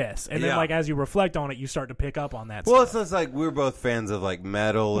of this, and then like as you reflect on it, you start to pick up on that. Well, stuff. it's just like we're both fans of like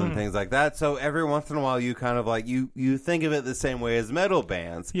metal and things like that. So every once in a while, you kind of like you think of it the same way as metal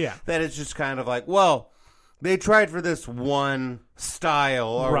bands. Yeah, that it's just kind of like, well, they tried for this one style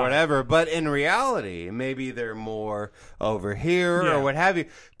or whatever, but in reality, maybe they're more over here or what have you.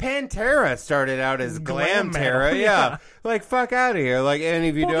 Pantera started out as Glam Terra. Yeah. Like, fuck out of here. Like, and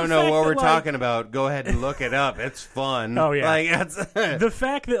if you don't know what we're talking about, go ahead and look it up. It's fun. Oh, yeah. Like, that's the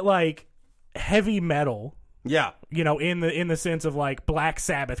fact that, like, heavy metal... Yeah, you know, in the sense of like Black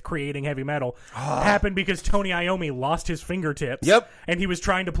Sabbath creating heavy metal happened because Tony Iommi lost his fingertips. Yep, and he was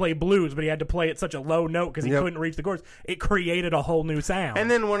trying to play blues, but he had to play at such a low note because he couldn't reach the chords. It created a whole new sound. And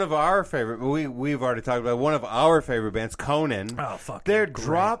then one of our favorite, we've already talked about one of our favorite bands, Conan. Oh fuck, they're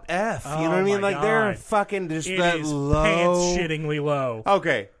drop F. You know what I mean? Like they're fucking just that low, pants shittingly low.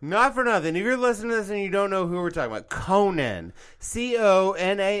 Okay, not for nothing. If you're listening to this and you don't know who we're talking about, Conan,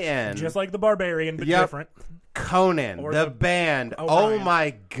 Conan, just like the Barbarian, but different. Conan, the band. Oh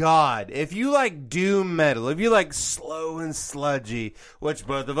my god. If you like doom metal, if you like slow and sludgy, which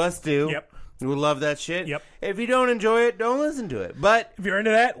both of us do, we love that shit. Yep. If you don't enjoy it, don't listen to it. But if you're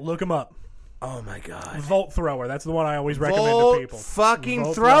into that, look them up. Oh my god. Volt Thrower. That's the one I always recommend to people.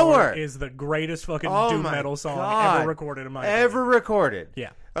 Fucking Thrower is the greatest fucking doom metal song ever recorded in my opinion. Ever recorded. Yeah.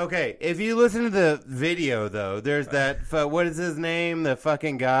 Okay, if you listen to the video, though, there's that, what is his name? The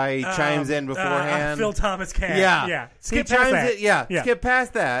fucking guy, he chimes in beforehand. Phil Thomas Cat. Yeah. Skip past that. Skip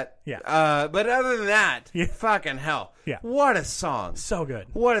past that. Yeah. But other than that, fucking hell. Yeah. What a song. So good.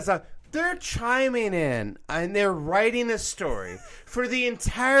 What a song. They're chiming in, and they're writing a story for the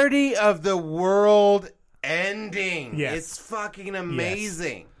entirety of the world ending. Yes. It's fucking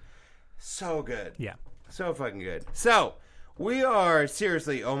amazing. Yes. So good. Yeah. So fucking good. So... we are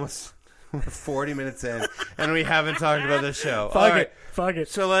seriously almost 40 minutes in, and we haven't talked about the show. Fuck it.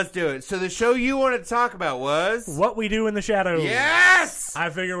 So let's do it. So the show you wanted to talk about was... What We Do in the Shadows. Yes!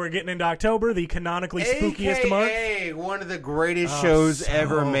 I figure we're getting into October, the canonically spookiest month. AKA one of the greatest shows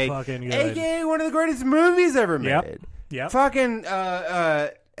ever made. Fucking good. AKA one of the greatest movies ever made. Yep. Fucking...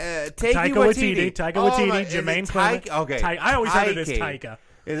 Taika Waititi, Jermaine Clement. Okay. I always heard it as Taika.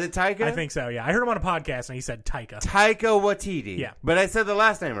 Is it Taika? I think so, yeah. I heard him on a podcast, and he said Taika. Taika Waititi. Yeah. But I said the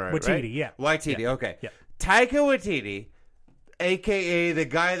last name right, Waititi, right? yeah. Waititi, okay. Yeah. Taika Waititi, a.k.a. the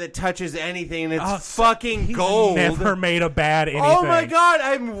guy that touches anything, and it's fucking gold. Never made a bad anything. Oh, my God.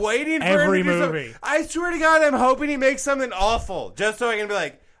 I'm waiting for every him to do movie. something. I swear to God, I'm hoping he makes something awful, just so I can be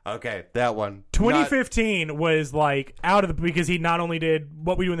like, okay, that one. 2015 was like out of the because he not only did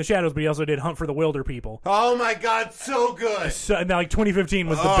What We Do in the Shadows, but he also did Hunt for the Wilder People. Oh my God, so good! So now, like 2015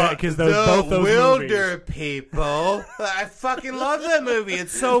 was the best because both those Wilder movies. People. I fucking love that movie.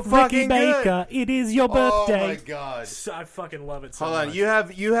 It's so fucking Ricky good. Baker, it is your birthday. Oh my God, I fucking love it so Hold on, much.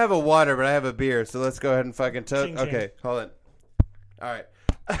 you have a water, but I have a beer, so let's go ahead and fucking Ching, okay, ching. hold on. All right.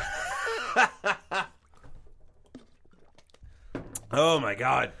 Oh my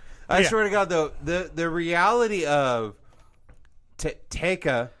God. I swear to God, though, the reality of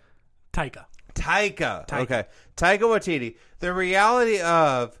Taika. Okay. Taika Waititi. The reality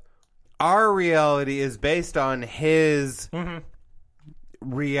of our reality is based on his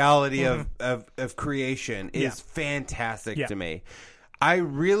reality of creation is fantastic to me. I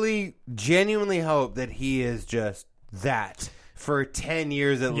really genuinely hope that he is just that for 10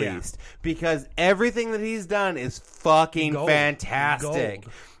 years at least, because everything that he's done is fucking fantastic.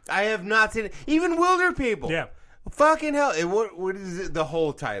 Gold. I have not seen it. Even Wilder People. Yeah. Fucking hell. What is it, the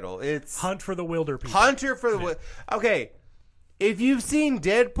whole title? It's Hunt for the Wilder People. Hunter for the Okay. If you've seen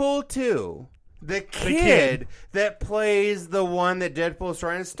Deadpool 2, the kid that plays the one that Deadpool's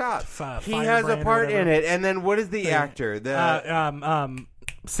trying to stop, he has a part in it. And then what is the actor?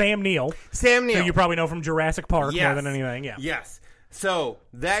 Sam Neill. Sam Neill. Who you probably know from Jurassic Park more than anything. Yeah. Yes. So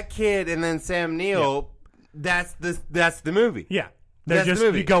that kid and then Sam Neill, that's the movie. Yeah. They're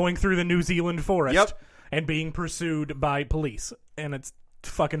just going through the New Zealand forest and being pursued by police, and it's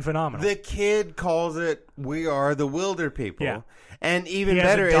fucking phenomenal. The kid calls it "We Are the Wilder People," and even he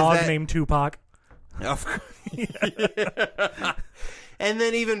better has a dog is that named Tupac. Of course. And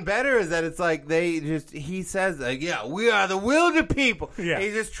then even better is that it's like he says we are the Wilder People. Yeah.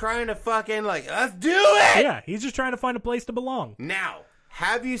 He's just trying to fucking let's do it. Yeah, he's just trying to find a place to belong. Now,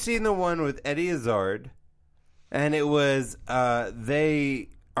 have you seen the one with Eddie Izzard? And it was, they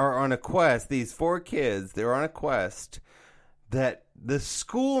are on a quest, these 4 kids, they're on a quest that the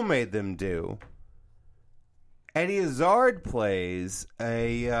school made them do. Eddie Izzard plays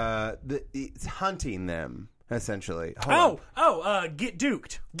it's hunting them, essentially. Get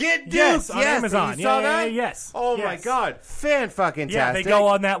Duked. Get Duped. Yes, on Amazon. You saw that? Yes. Oh yes. my God, fan-fucking-tastic. Yeah, they go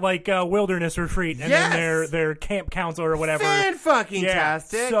on that like wilderness retreat, and then their camp counselor or whatever.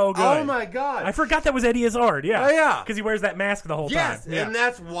 Fan-fucking-tastic. Yeah, so good. Oh my God, I forgot that was Eddie Izzard. Yeah. Oh yeah, because he wears that mask the whole time. Yes, Yeah. and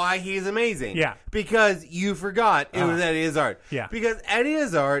that's why he's amazing. Yeah, because you forgot it was Eddie Izzard. Yeah, because Eddie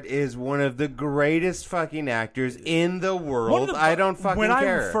Izzard is one of the greatest fucking actors in the world. I don't fucking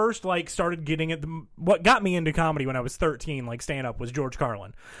care. When I first started getting it, what got me into comedy when I was 13, stand up, was George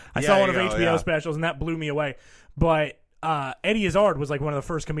Carlin. I saw one of HBO specials, and that blew me away. But Eddie Izzard was one of the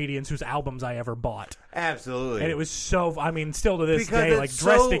first comedians whose albums I ever bought. Absolutely. And it was so, still to this day,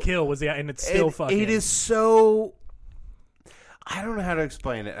 Dressed to Kill was and it's still fucking. It is so. I don't know how to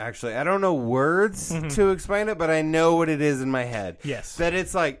explain it, actually. I don't know words to explain it, but I know what it is in my head. Yes. That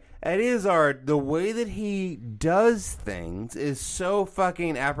it's Eddie Izzard, the way that he does things is so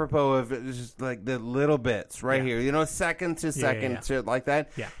fucking apropos of just the little bits right here. Second to second to like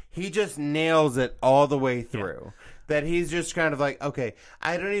that. Yeah. He just nails it all the way through. Yeah. That he's just kind of okay,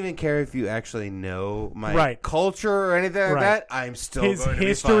 I don't even care if you actually know my culture or anything like that. I'm still his going to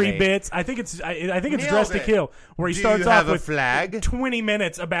history be funny. Bits. I think it's Dressed to Kill, where he starts off with 20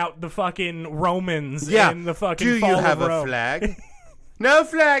 minutes about the fucking Romans and the fucking Do fall you have of a Rome. Flag? No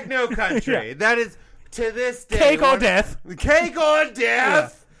flag, no country. That is, to this day, cake or death. Cake or death.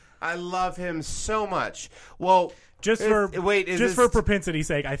 Yeah. I love him so much. Well, for propensity's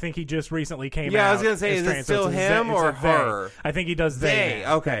sake, I think he just recently came out. Yeah, I was going to say, is it still him or her? I think he does they.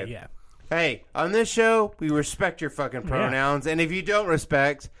 Okay. Yeah. Hey, on this show, we respect your fucking pronouns, and if you don't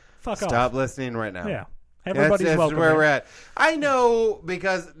respect, stop listening right now. Yeah. Everybody's welcome. That's where we're at. I know,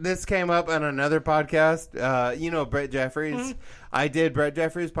 because this came up on another podcast. Brett Jeffries. Mm-hmm. I did Brett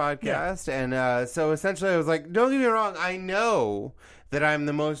Jeffries' podcast, and so essentially I was like, don't get me wrong, I know that I'm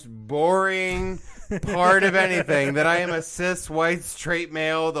the most boring part of anything, that I am a cis, white, straight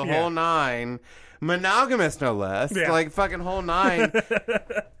male, the whole nine, monogamous no less, fucking whole nine.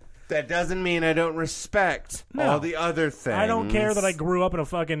 That doesn't mean I don't respect all the other things. I don't care that I grew up in a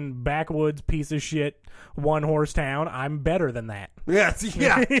fucking backwoods piece of shit one-horse town. I'm better than that. Yes,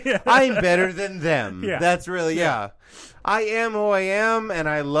 yeah. I'm better than them. Yeah. That's really, I am who I am, and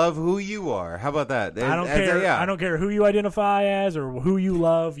I love who you are. How about that? I don't care. I don't care who you identify as or who you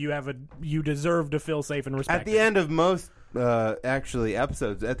love. You deserve to feel safe and respected. At the end of most,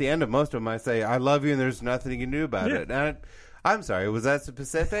 episodes, at the end of most of them, I say, I love you, and there's nothing you can do about it. And I'm sorry, was that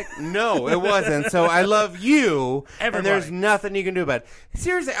specific? No, it wasn't. So I love you, and there's nothing you can do about it.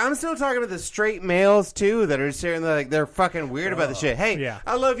 Seriously, I'm still talking to the straight males, too, that are saying they're fucking weird about the shit. Hey,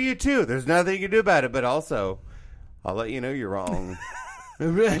 I love you, too. There's nothing you can do about it, but also, I'll let you know you're wrong.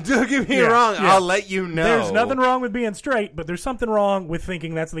 Don't get me wrong. Yeah. I'll let you know. There's nothing wrong with being straight, but there's something wrong with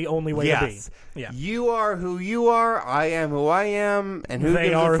thinking that's the only way to be. Yeah. You are who you are. I am who I am. And who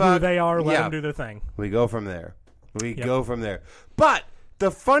they are who they are. Let them do their thing. We go from there. Go from there. But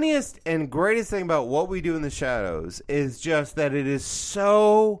the funniest and greatest thing about what we do in the shadows is just that it is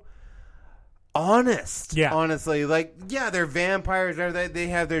so honest. Yeah. Honestly. They're vampires. They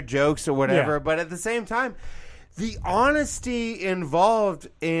have their jokes or whatever. Yeah. But at the same time, the honesty involved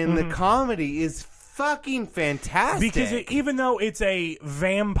in the comedy is fucking fantastic. Because even though it's a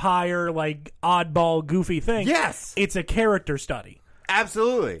vampire, oddball, goofy thing, it's a character study.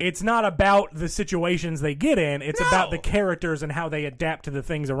 Absolutely. It's not about the situations they get in. It's about the characters and how they adapt to the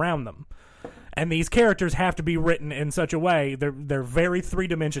things around them. And these characters have to be written in such a way. They're very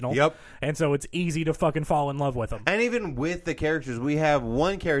three-dimensional. Yep. And so it's easy to fucking fall in love with them. And even with the characters, we have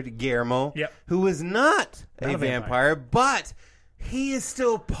one character, Guillermo, who is not a vampire, but he is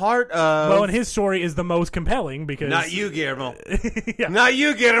still part of... Well, and his story is the most compelling because... Not you, Guillermo. Not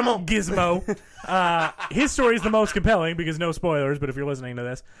you, Guillermo. Gizmo. His story is the most compelling because no spoilers, but if you're listening to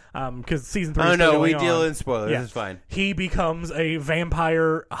this, because season 3 is still going on. Deal in spoilers. It's fine. He becomes a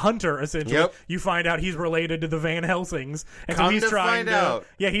vampire hunter, essentially. Yep. You find out he's related to the Van Helsings. And so he's trying to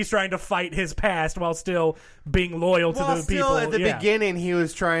he's trying to fight his past while still being loyal to the people. At the beginning, he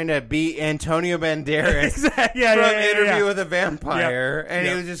was trying to beat Antonio Banderas exactly. from Interview with a Vampire, and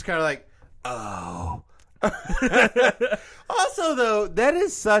he was just kind of like, oh. Also, though, that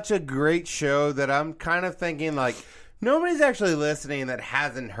is such a great show that I'm kind of thinking nobody's actually listening that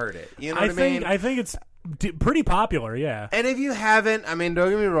hasn't heard it. You know what I mean? I think it's pretty popular, yeah. And if you haven't, don't get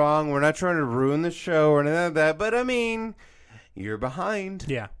me wrong, we're not trying to ruin the show or anything like that, but you're behind.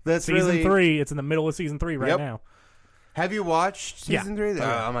 Yeah. That's season 3. It's in the middle of season 3 right now. Have you watched season 3?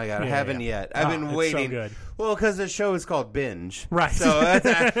 Oh my God, I haven't yet. I've been waiting. So good. Well, because the show is called Binge. Right. So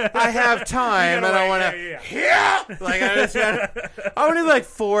I have time, and I want to... Yeah! Like, I want to do, like,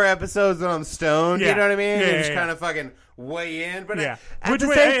 4 episodes when I'm stoned, you know what I mean? And just kind of fucking weigh in. But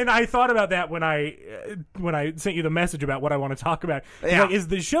and I thought about that when I sent you the message about what I want to talk about. Yeah. Like, is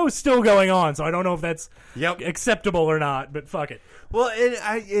the show still going on? So I don't know if that's acceptable or not, but fuck it. Well,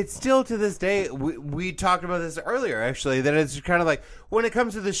 it's still to this day, we talked about this earlier, actually, that it's kind of like, when it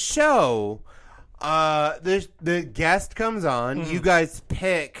comes to the show... the guest comes on. You guys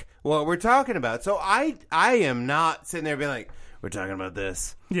pick what we're talking about. So I am not sitting there being like, we're talking about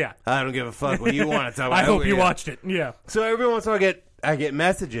this. Yeah, I don't give a fuck what you want to talk about. I hope you watched it. Yeah. So every once in a while I get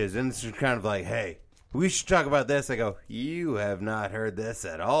messages, and it's just kind of like, hey, we should talk about this. I go, you have not heard this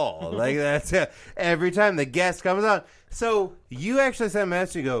at all. Like that's every time the guest comes on. So you actually send a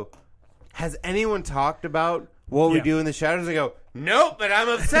message and go, has anyone talked about what we do in the shadows? I go, nope, but I'm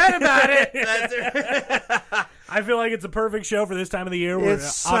upset about it. I feel like it's a perfect show for this time of the year.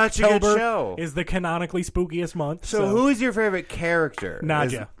 It's such October a good show. Is the canonically spookiest month. So who is your favorite character?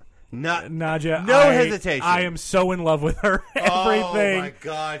 Nadja. Nadja. No hesitation. I am so in love with her. Everything. Oh my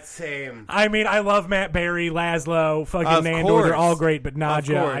god, same. I mean, I love Matt Berry, Laszlo, fucking Nandor. They're all great, but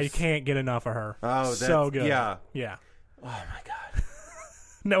Nadja, I can't get enough of her. Oh, that's so good. Yeah. Yeah. Oh my god.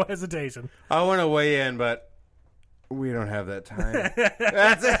 No hesitation. I want to weigh in, but we don't have that time.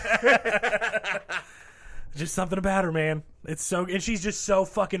 That's it. Just something about her, man. It's so, and she's just so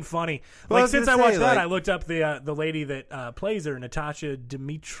fucking funny. Like since I watched that, I looked up the lady that plays her, Natasha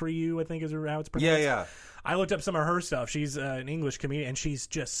Dimitriou, I think is how it's pronounced. Yeah. I looked up some of her stuff. She's an English comedian, and she's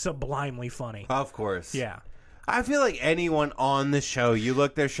just sublimely funny. Of course. Yeah. I feel like anyone on the show, you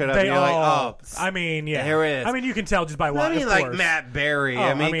look their shit up and you're like, oh. I mean, yeah. Here it is. I mean, you can tell just by watching. I mean, like Matt Berry.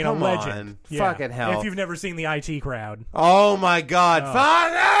 I mean, come a legend. on. Yeah. Fucking hell. If you've never seen the IT Crowd. Oh, my God.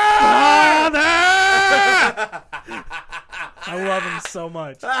 Father! I love him so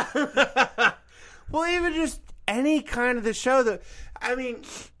much. Well, even just any kind of the show that, I mean,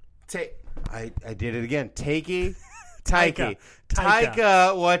 I did it again. Taika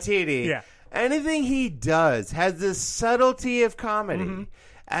Waititi. Yeah. Anything he does has this subtlety of comedy. Mm-hmm.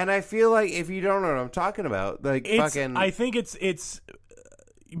 And I feel like if you don't know what I'm talking about, like fucking... I think it's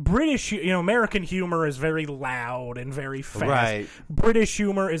British, American humor is very loud and very fast. Right. British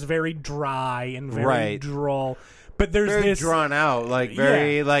humor is very dry and very droll. But there's very this drawn out, like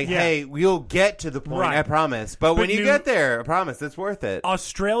very hey, we'll get to the point, I promise. But when you get there, I promise it's worth it.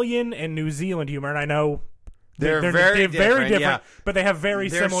 Australian and New Zealand humor, and I know they're very different, but they have very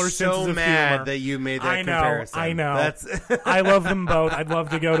similar senses of humor. They're so mad that you made that comparison. I know. I love them both. I'd love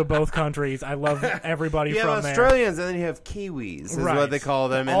to go to both countries. I love everybody from there. Australians, and then you have Kiwis, is what they call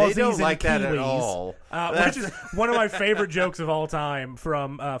them, and they don't like that at all. Which is one of my favorite jokes of all time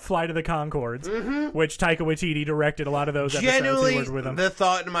from Flight of the Conchords, which Taika Waititi directed a lot of those episodes. Genuinely, with him. The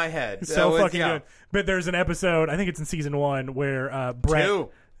thought in my head. So fucking good. But there's an episode, I think it's in season 1, where Brett... 2.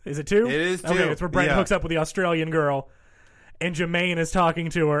 Is it 2? It is 2. Okay, it's where Brett hooks up with the Australian girl, and Jermaine is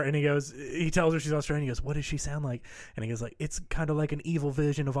talking to her, and he tells her she's Australian. He goes, "What does she sound like?" And he goes, "Like, it's kind of like an evil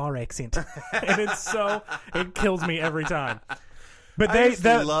version of our accent." And it kills me every time. But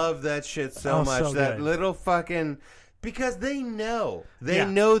I love that shit so much. So that little fucking, because they know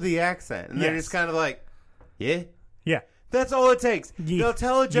the accent, and they're just kind of like, yeah. That's all it takes. Yeah. They'll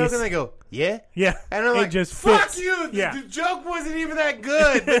tell a joke and they go, yeah? Yeah. And I'm like, just fuck fits. you! The joke wasn't even that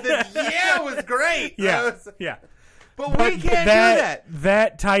good, but the yeah was great. Yeah. But we can't do that.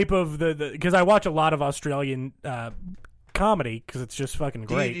 That type of because I watch a lot of Australian comedy because it's just fucking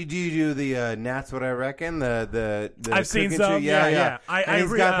great. Do you do the That's What I Reckon? The I've seen some. Yeah.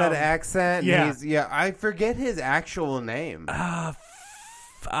 He's got that accent. Yeah. I forget his actual name.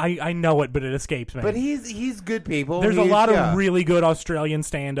 I know it, but it escapes me. But he's good people. There's a lot of really good Australian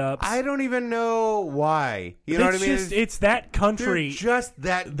stand-ups. I don't even know why. You know what I mean? It's that country. They're just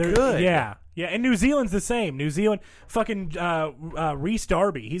that good. Yeah. Yeah, and New Zealand's the same. New Zealand, fucking Rhys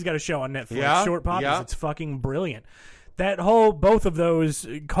Darby, he's got a show on Netflix, Short Poppies. Yeah. It's fucking brilliant. Both of those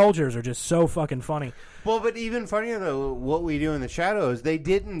cultures are just so fucking funny. Well, but even funnier though, What We Do in the Shadows, they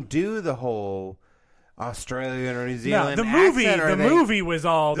didn't do the whole Australian or New Zealand accent. The movie was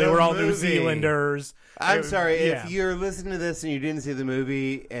all, they were all New Zealanders. I'm sorry, if you're listening to this and you didn't see the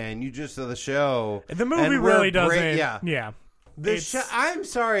movie and you just saw the show. The movie really doesn't. Yeah. I'm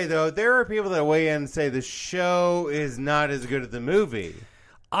sorry, though. There are people that weigh in and say the show is not as good as the movie.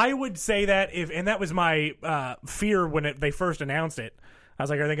 I would say that and that was my fear when they first announced it. I was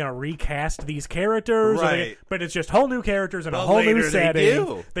like, are they going to recast these characters? Right. But it's just whole new characters and a whole new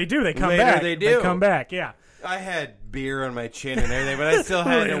setting. They do. They come back. They do. They come back, yeah. I had beer on my chin and everything, but I still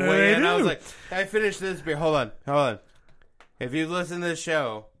had to weigh in. I was like, I finished this beer. Hold on. If you listen to this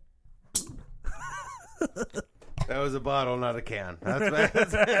show, that was a bottle, not a can.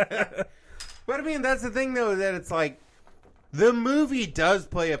 But I mean, that's the thing, though, that it's like, the movie does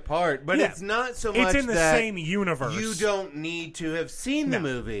play a part, but it's not so much it's in the that same universe. You don't need to have seen the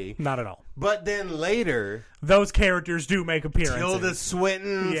movie. Not at all. But then later, those characters do make appearances. Tilda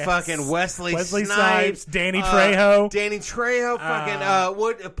Swinton, fucking Wesley Snipes, Danny Trejo,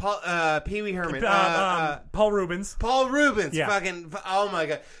 Pee Wee Herman, Paul Rubens, fucking, oh my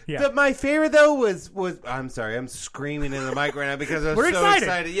god. My favorite though was I'm sorry, I'm screaming in the mic right now because I was so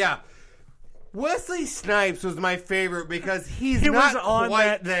excited. Yeah. Wesley Snipes was my favorite because he not on quite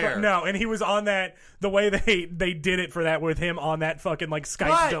that, there. No, and he was on that, the way they did it for that with him on that fucking like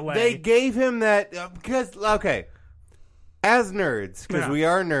Skype delay. They gave him that because, okay, as nerds, because we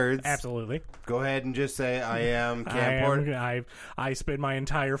are nerds. Absolutely. Go ahead and just say, I am Cam Porter. I spend my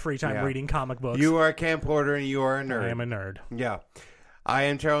entire free time reading comic books. You are Cam Porter and you are a nerd. I am a nerd. Yeah. I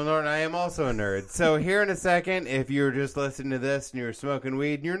am Terrell Norton. I am also a nerd. So here in a second, if you're just listening to this and you're smoking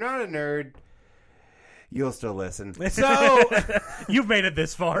weed and you're not a nerd, you'll still listen. So you've made it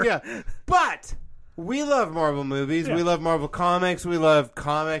this far. Yeah. But we love Marvel movies. Yeah. We love Marvel comics. We love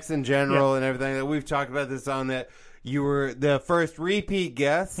comics in general and everything. That we've talked about this on that. You were the first repeat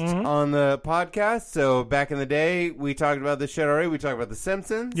guest on the podcast. So back in the day, we talked about this shit already. We talked about The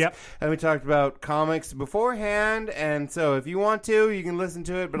Simpsons. Yep. And we talked about comics beforehand. And so if you want to, you can listen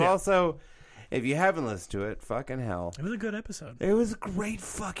to it. But also, if you haven't listened to it, fucking hell. It was a good episode. It was a great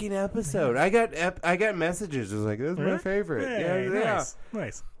fucking episode. I got messages. It was like, this is my favorite. Hey,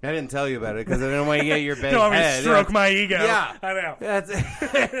 nice. I didn't tell you about it because I didn't want you to get your big Don't head. Stroke my ego. Yeah. I know.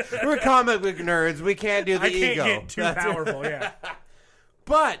 We're comic book nerds. We can't do the ego. I can't get too powerful,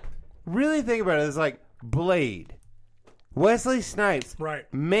 But really think about it. It's like Blade. Wesley Snipes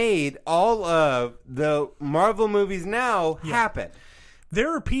made all of the Marvel movies now happen.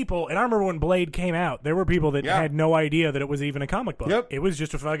 There are people, and I remember when Blade came out, there were people that had no idea that it was even a comic book. Yep. It was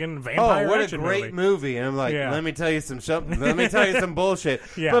just a fucking vampire what action a great movie. And I'm like, let me tell you some bullshit.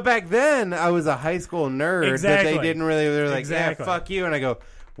 Yeah. But back then, I was a high school nerd that they didn't really, they were like, yeah, fuck you. And I go,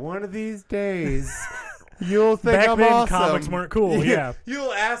 one of these days, you'll think back I'm then, awesome. Comics weren't cool,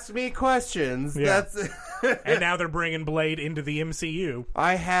 You'll ask me questions. Yeah. And now they're bringing Blade into the MCU.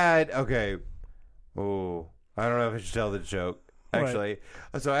 I don't know if I should tell the joke. Actually,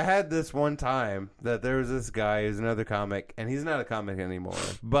 so I had this one time that there was this guy who's another comic, and he's not a comic anymore,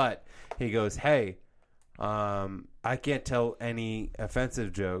 but he goes, hey, I can't tell any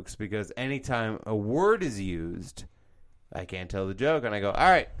offensive jokes because anytime a word is used, I can't tell the joke. And I go, all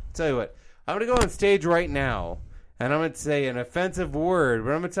right, tell you what, I'm going to go on stage right now, and I'm going to say an offensive word,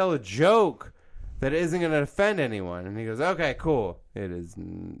 but I'm going to tell a joke that isn't going to offend anyone. And he goes, okay, cool. It is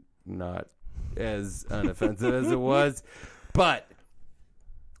not as unoffensive as it was. But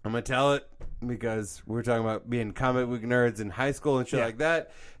I'm going to tell it because we're talking about being comic book nerds in high school and shit like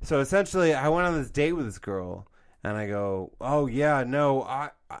that. So essentially, I went on this date with this girl, and I go, oh, yeah, no, I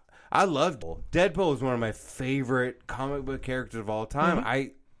love Deadpool. Deadpool is one of my favorite comic book characters of all time.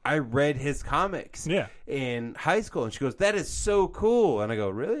 I read his comics in high school. And she goes, that is so cool. And I go,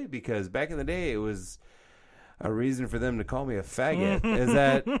 really? Because back in the day, it was a reason for them to call me a faggot. Is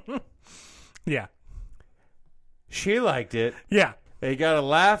that... Yeah. She liked it. Yeah. They got a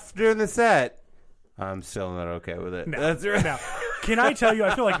laugh during the set. I'm still not okay with it. No. That's right. No. Can I tell you,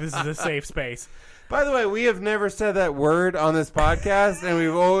 I feel like this is a safe space. By the way, we have never said that word on this podcast, and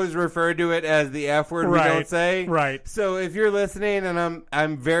we've always referred to it as the F word we don't say. Right. So if you're listening, and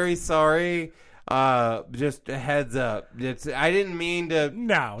I'm very sorry, just a heads up. I didn't mean to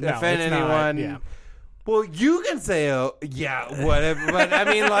offend anyone. Yeah. Well, you can say, whatever, but I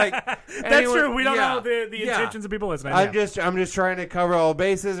mean, like... That's true. We don't know the intentions of people listening. I'm just trying to cover all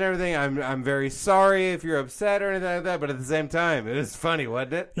bases and everything. I'm very sorry if you're upset or anything like that, but at the same time, it was funny,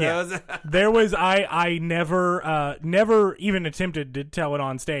 wasn't it? Yeah. There was... I never even attempted to tell it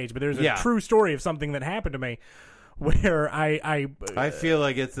on stage, but there's a true story of something that happened to me where I feel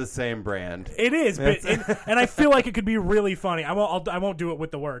like it's the same brand. It is, but and I feel like it could be really funny. I won't do it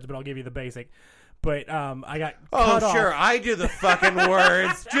with the words, but I'll give you the basic. But I got cut off. Sure, I do the fucking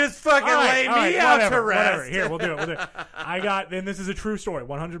words. Just fucking lay me out to rest. Whatever. Here, we'll do it. And this is a true story,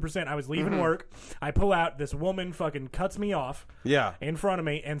 100%. I was leaving work. I pull out. This woman fucking cuts me off. Yeah. In front of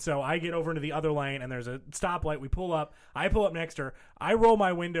me, and so I get over into the other lane, and there's a stoplight. We pull up. I pull up next to her. I roll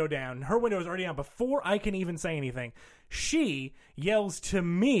my window down. Her window is already down. Before I can even say anything, she yells to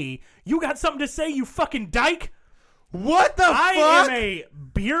me, "You got something to say, you fucking dyke?" What the fuck? I am a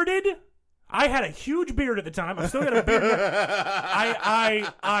bearded... I had a huge beard at the time. I've still got a beard.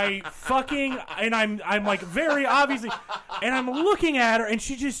 I fucking, and I'm like very obviously, and I'm looking at her, and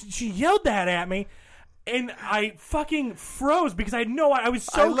she yelled that at me, and I fucking froze because I know I was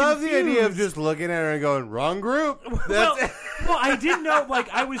so. I love confused. the idea of just looking at her and going, "Wrong group." Well, I didn't know. Like,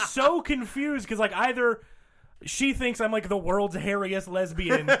 I was so confused because like either she thinks I'm like the world's hairiest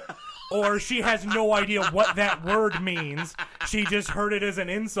lesbian. Or she has no idea what that word means. She just heard it as an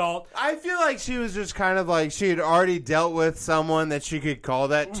insult. I feel like she was just kind of like she had already dealt with someone that she could call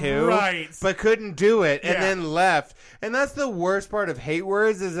that to. Right. But couldn't do it and then left. And that's the worst part of hate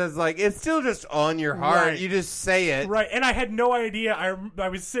words is it's like it's still just on your heart. Right. You just say it. Right. And I had no idea. I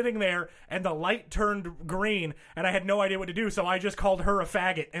was sitting there and the light turned green and I had no idea what to do. So I just called her a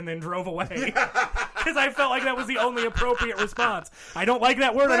faggot and then drove away. Because I felt like that was the only appropriate response. I don't like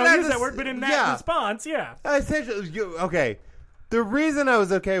that word. I don't use that word. But in that response, essentially, okay. The reason I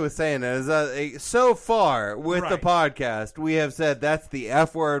was okay with saying it is so far with the podcast, we have said that's the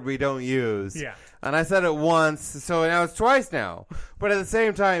F word we don't use. Yeah. And I said it once, so now it's twice now. But at the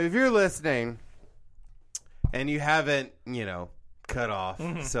same time, if you're listening and you haven't, cut off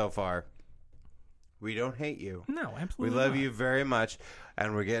so far, we don't hate you. No, absolutely We love you very much,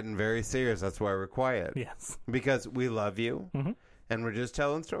 and we're getting very serious. That's why we're quiet. Yes. Because we love you. Mm-hmm. And we're just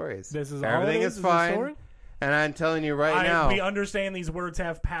telling stories. This is everything all is fine. And I'm telling you now. We understand these words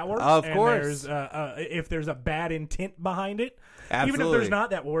have power. Of course. And if there's a bad intent behind it, absolutely. Even if there's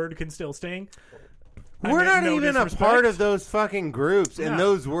not, that word can still sting. We're not even a part of those fucking groups, and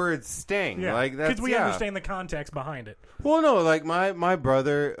those words sting. Yeah. Like because we understand the context behind it. Well, no, like my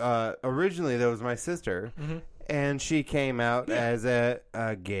brother, originally that was my sister, and she came out as a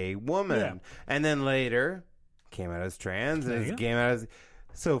gay woman. And then later came out as trans and came out as...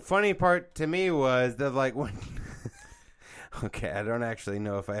 So funny part to me was that like when... Okay, I don't actually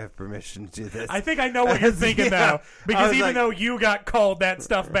know if I have permission to do this. I think I know what you're thinking now. Because even though you got called that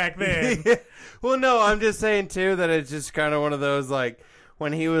stuff back then. Well, no, I'm just saying too that it's just kind of one of those like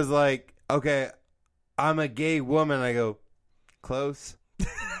when he was like, okay, I'm a gay woman. I go, close.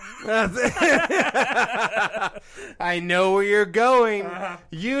 I know where you're going.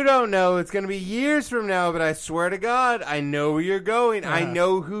 You don't know. It's going to be years from now, but I swear to God, I know where you're going. I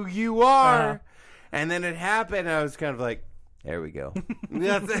know who you are. And then it happened, and I was kind of like, there we go.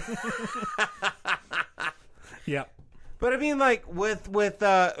 Yep. But I mean, like with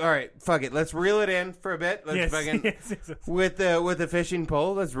all right, fuck it. Let's reel it in for a bit. Let's with the fishing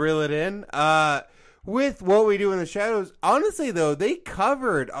pole. Let's reel it in. With What We Do in the Shadows, honestly, though, they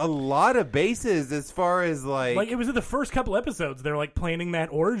covered a lot of bases as far as, like... Like, it was in the first couple episodes. They're, like, planning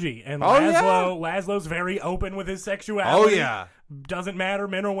that orgy. And Laszlo's very open with his sexuality. Oh, yeah. Doesn't matter,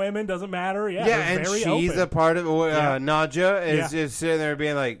 men or women, doesn't matter. Yeah, and very she's open. a part of... Nadja is just sitting there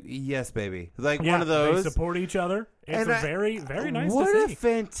being like, yes, baby. Like, one of those. They support each other. It's very, very nice to see. What a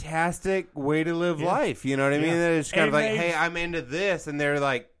fantastic way to live life. You know what I mean? That it's kind of like, hey, I'm into this. And they're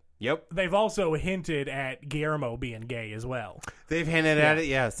like, yep. They've also hinted at Guillermo being gay as well. They've hinted at it,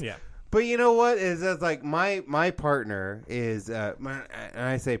 yes. Yeah. But you know what? Is that's like my partner is, and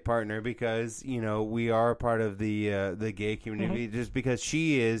I say partner because, we are a part of the gay community just because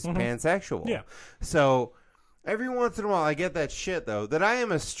she is pansexual. Yeah. So every once in a while I get that shit, though, that I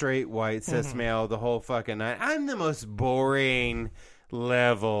am a straight white cis male the whole fucking night. I'm the most boring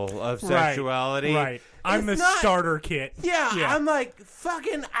level of sexuality. Right. I'm the starter kit. Yeah, I'm like,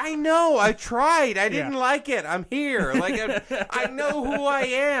 fucking, I know, I tried. I didn't like it. I'm here. Like, I know who I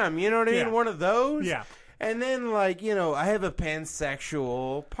am. You know what I mean? One of those. Yeah. And then, like, I have a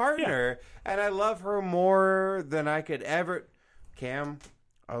pansexual partner, and I love her more than I could ever... Cam,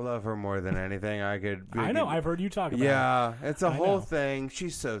 I love her more than anything I could... I know, I've heard you talk about it. Yeah, it's a whole thing.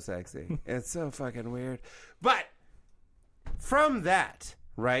 She's so sexy. It's so fucking weird. But, from that,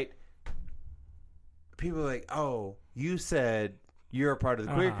 right... People are like, oh, you said you're a part of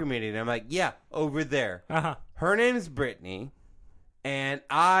the queer community. And I'm like, yeah, over there. Her name is Brittany, and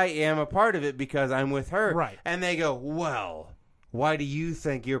I am a part of it because I'm with her. Right. And they go, well, why do you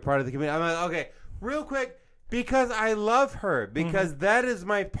think you're part of the community? I'm like, okay, real quick, because I love her. Because that is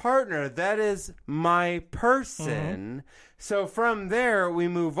my partner. That is my person. So from there, we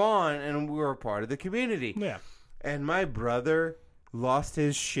move on, and we're a part of the community. Yeah. And my brother... lost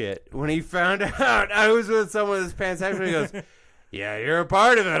his shit when he found out I was with someone with pansexual. He goes, yeah, you're a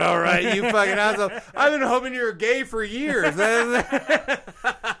part of it, all right, you fucking asshole. I've been hoping you were gay for years.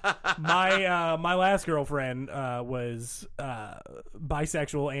 My last girlfriend was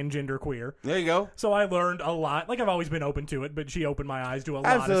bisexual and genderqueer. There you go. So I learned a lot. Like, I've always been open to it, but she opened my eyes to a lot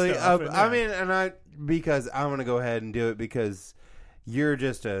Absolutely. of stuff. Because I'm going to go ahead and do it because you're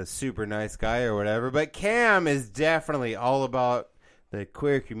just a super nice guy or whatever. But Cam is definitely all about the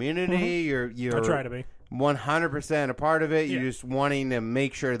queer community. You're I try to be 100% a part of it. You're just wanting to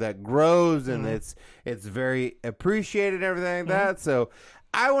make sure that grows and it's very appreciated and everything like that. So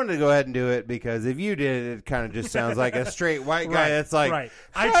I wanted to go ahead and do it because if you did it kind of just sounds like a straight white guy that's like,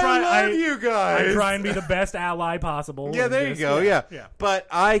 I love you guys. I try and be the best ally possible. Yeah, there you go. Yeah. But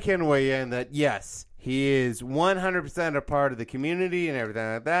I can weigh in that, yes, he is 100% a part of the community and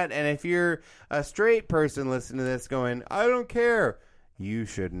everything like that. And if you're a straight person listening to this going, I don't care, you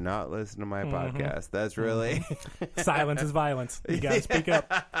should not listen to my podcast. That's really... Silence is violence. You got to speak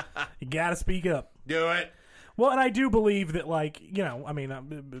up. You got to speak up. Do it. Well, and I do believe that, like, you know, I mean,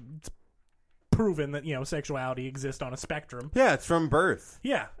 it's proven that, you know, sexuality exists on a spectrum. Yeah, it's from birth.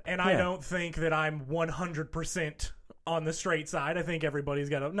 Yeah, and I don't think that I'm 100% on the straight side. I think everybody's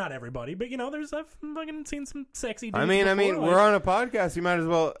got a... Not everybody, but, you know, I've fucking seen some sexy dudes before, we're on a podcast. You might as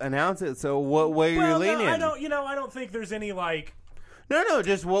well announce it. So what way you're leaning? I don't think there's any, like... No,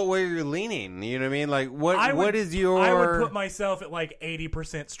 just what way you're leaning. You know what I mean? Like, what is your... I would put myself at, like,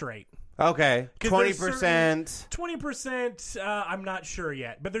 80% straight. Okay. 20%. 20%, I'm not sure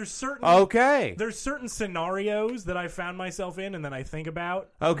yet. But there's certain... Okay. There's certain scenarios that I found myself in and that I think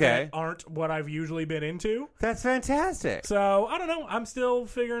about that aren't what I've usually been into. That's fantastic. So, I don't know. I'm still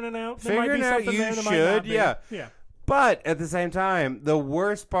figuring it out. There Figuring might be something out, there, you there might not should, be. yeah. But at the same time, the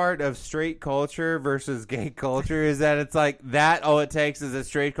worst part of straight culture versus gay culture is that it's like that. All it takes is that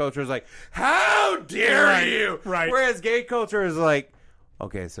straight culture is like, how dare you? Right. Whereas gay culture is like,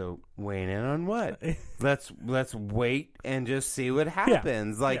 okay, so weighing in on what? Let's wait and just see what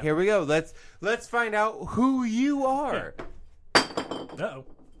happens. Yeah. Like, here we go. Let's find out who you are. Yeah. Uh-oh.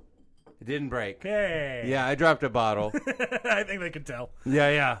 It didn't break. Hey. Yeah, I dropped a bottle. I think they could tell.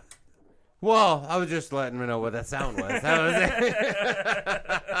 Yeah. Well, I was just letting them know what that sound was. That was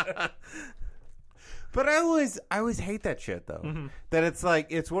it. But I always hate that shit though. Mm-hmm. That it's like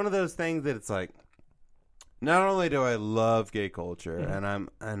it's one of those things that it's like, not only do I love gay culture and I'm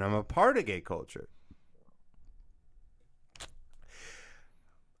a part of gay culture.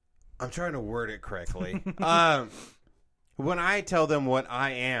 I'm trying to word it correctly. When I tell them what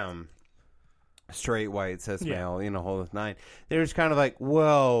I am, straight, white, cis male, you know, whole nine, they're just kind of like,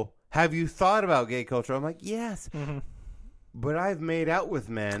 well, have you thought about gay culture? I'm like, yes. Mm-hmm. But I've made out with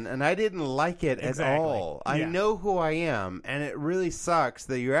men, and I didn't like it at all. I know who I am, and it really sucks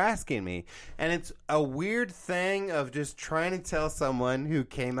that you're asking me. And it's a weird thing of just trying to tell someone who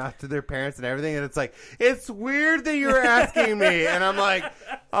came out to their parents and everything, and it's like, it's weird that you're asking me. And I'm like,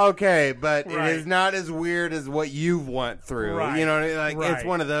 okay, but it is not as weird as what you've went through. Right. You know, like it's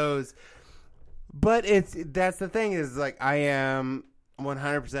one of those. But that's the thing is, like, I am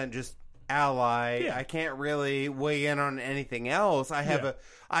 100% just ally. Yeah. I can't really weigh in on anything else. I have a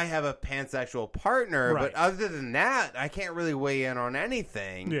pansexual partner, but other than that, I can't really weigh in on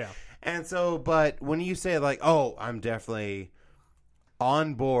anything. Yeah. And so, but when you say like, oh, I'm definitely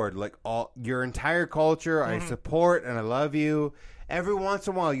on board, like your entire culture, I support and I love you. Every once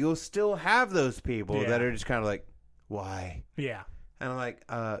in a while, you'll still have those people that are just kind of like, why? Yeah. And I'm like,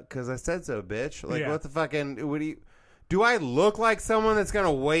 because I said so, bitch. Like, what the fucking, what do you... Do I look like someone that's going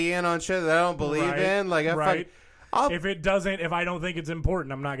to weigh in on shit that I don't believe in? Like, if I don't think it's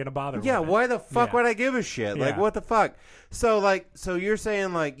important, I'm not going to bother with it. Why the fuck would I give a shit? Like, what the fuck? So you're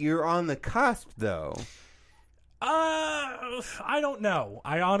saying, like, you're on the cusp, though. I don't know.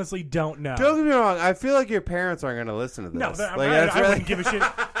 I honestly don't know. Don't get me wrong. I feel like your parents aren't going to listen to this. No, I wouldn't give a shit.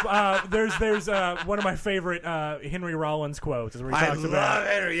 There's one of my favorite Henry Rollins quotes is where he talks about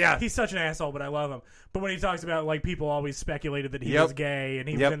Henry. Yeah, he's such an asshole, but I love him. But when he talks about like people always speculated that he was gay and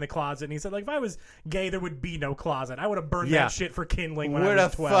he was in the closet, and he said like if I was gay, there would be no closet. I would have burned that shit for kindling when I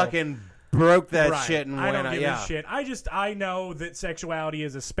was 12. Would have fucking broke that shit and I went don't give a shit. I know that sexuality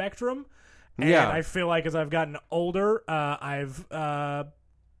is a spectrum. And I feel like as I've gotten older, I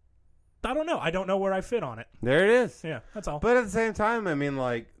don't know. I don't know where I fit on it. There it is. Yeah, that's all. But at the same time, I mean,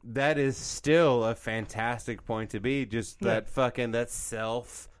 like, that is still a fantastic point to be. Just that fucking, that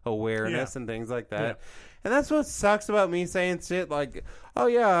self-awareness and things like that. Yeah. And that's what sucks about me saying shit like, oh,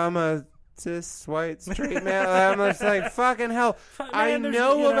 yeah, I'm a cis, white, straight man. I'm just like, fucking hell. I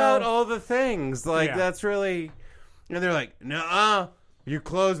know about all the things. Like, that's really... And they're like, nuh-uh. You're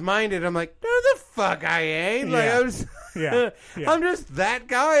closed-minded. I'm like, no, the fuck I ain't. Like, I'm just that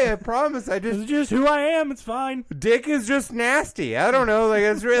guy. I promise. It's just who I am. It's fine. Dick is just nasty. I don't know. Like,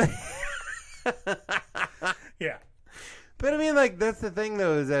 it's really... But I mean, like, that's the thing,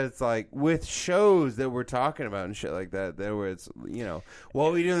 though, is that it's like with shows that we're talking about and shit like that, where it's,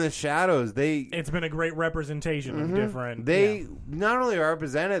 what we do in the shadows, it's been a great representation of different. They not only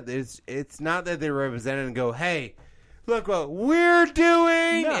represent it, it's not that they represent it and go, hey, look what we're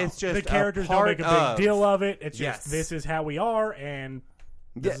doing. No, it's just the characters don't make a big deal of it. It's just this is how we are, and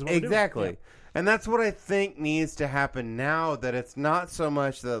this is what exactly. we're doing. And that's what I think needs to happen now. That it's not so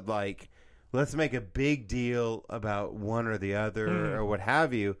much that like, let's make a big deal about one or the other or what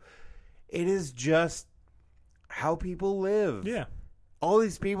have you. It is just how people live. Yeah. All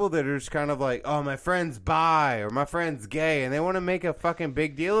these people that are just kind of like, oh, my friend's bi or my friend's gay, and they want to make a fucking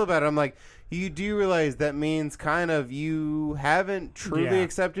big deal about it. I'm like, you do realize that means kind of you haven't truly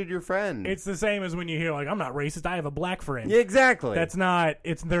accepted your friend. It's the same as when you hear, like, I'm not racist, I have a black friend. Yeah, exactly.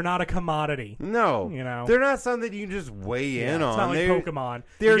 They're not a commodity. No. They're not something you can just weigh in on. It's not like Pokemon.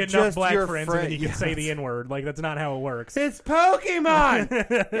 They're you get enough just black your friends and then you can say the N-word. Like, that's not how it works. It's Pokemon!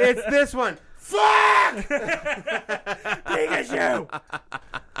 It's this one. Fuck! Pikachu!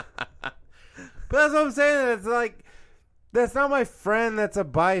 But that's what I'm saying. It's like, that's not my friend that's a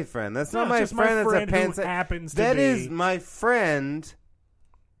bi friend. That's not my friend that's a pan. That is my friend.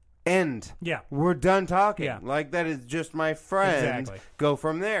 End. Yeah. We're done talking. Yeah. Like, that is just my friend. Exactly. Go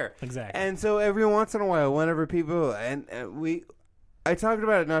from there. Exactly. And so every once in a while, whenever people... I talked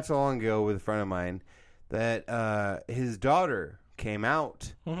about it not so long ago with a friend of mine that his daughter came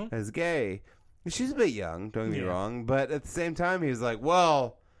out as gay. She's a bit young, don't get me wrong. But at the same time, he was like,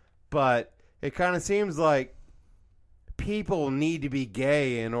 well, but it kind of seems like people need to be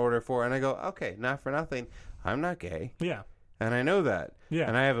gay in order for... And I go, okay, not for nothing. I'm not gay. Yeah. And I know that. Yeah.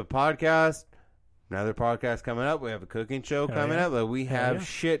 And I have a podcast, another podcast coming up. We have a cooking show coming up. Like, we have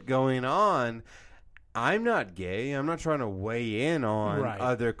shit going on. I'm not gay. I'm not trying to weigh in on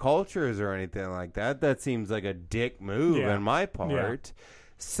other cultures or anything like that. That seems like a dick move on my part. Yeah.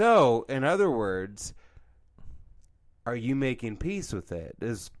 So, in other words, are you making peace with it?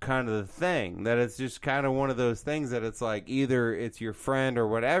 Is kind of the thing. That it's just kind of one of those things that it's like either it's your friend or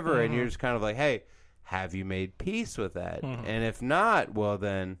whatever, and you're just kind of like, hey, have you made peace with that? And if not, well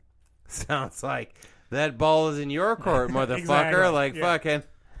then, sounds like that ball is in your court, motherfucker. Exactly. Like fucking.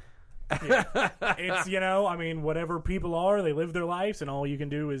 It's, I mean, whatever people are, they live their lives, and all you can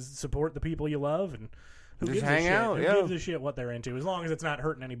do is support the people you love, and who just gives hang a shit? out. Who gives a shit what they're into, as long as it's not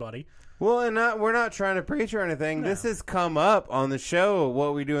hurting anybody. Well, and we're not trying to preach or anything. No. This has come up on the show.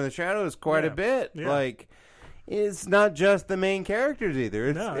 What we do in the shadows quite a bit. Yeah. Like, it's not just the main characters either.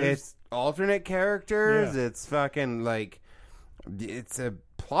 It's alternate characters. Yeah. It's fucking like, it's a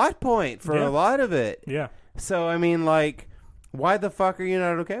plot point for a lot of it. Yeah. So I mean, like, why the fuck are you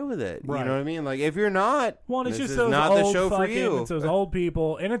not okay with it? Right. You know what I mean? Like, if you're not, well, it's this just is those not old the show for fucking, you. It's those old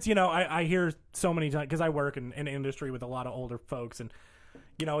people, and it's I hear so many times because I work in an industry with a lot of older folks, and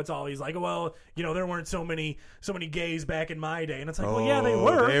it's always like, well, there weren't so many gays back in my day, and it's like, well, yeah, they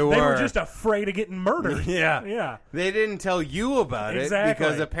were. They were just afraid of getting murdered. Yeah. They didn't tell you about it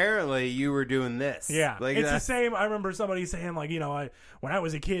because apparently you were doing this. Yeah, like it's the same. I remember somebody saying, like, when I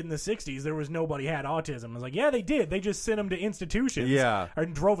was a kid in the '60s, there was nobody had autism. I was like, yeah, they did. They just sent them to institutions. Yeah,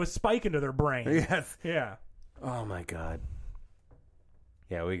 and drove a spike into their brain. Yes. Yeah. Oh my God.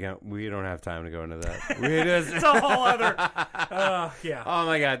 Yeah, we don't have time to go into that. It's a whole other, Oh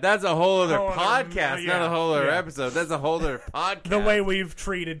my God, that's a whole other podcast, not a whole other episode. That's a whole other podcast. The way we've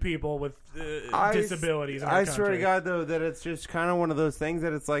treated people with disabilities. I swear to God, though, that it's just kind of one of those things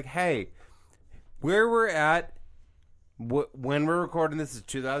that it's like, hey, where we're at when we're recording this is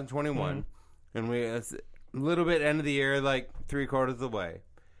 2021, and it's a little bit end of the year, like 3/4 of the way.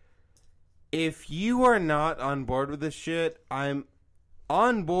 If you are not on board with this shit, I'm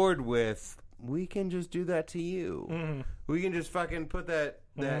on board with, we can just do that to you. We can just fucking put that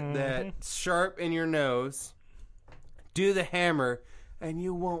sharp in your nose, do the hammer, and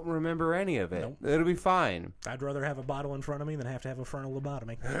you won't remember any of it. Nope. It'll be fine. I'd rather have a bottle in front of me than have to have a frontal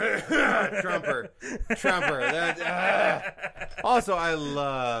lobotomy. Trumper. Also, I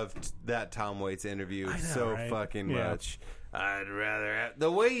loved that Tom Waits interview fucking much. I'd rather have...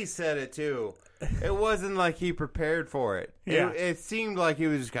 The way he said it, too, it wasn't like he prepared for it. Yeah. It seemed like he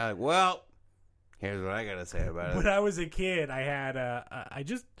was just kind of like, well, here's what I got to say about it. When I was a kid, I had...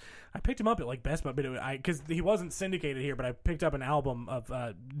 I picked him up at, like, Best Buy, because he wasn't syndicated here, but I picked up an album of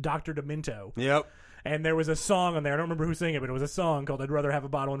Dr. Demento. Yep. And there was a song on there. I don't remember who sang it, but it was a song called "I'd Rather Have a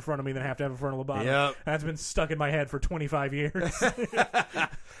Bottle in Front of Me Than Have to Have a Frontal Lobotomy." Yep. And that's been stuck in my head for 25 years.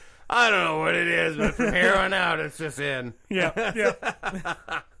 I don't know what it is, but from here on out, it's just in. Yeah.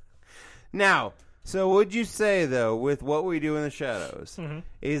 Now, So would you say, though, with What We Do in the Shadows,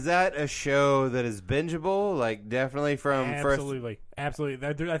 is that a show that is bingeable? Like, definitely from Absolutely. I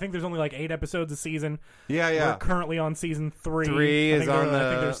think there's only like 8 episodes a season. Yeah. We're currently on season 3. I think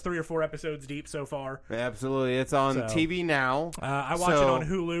there's 3 or 4 episodes deep so far. Absolutely. It's on TV now. I watch it on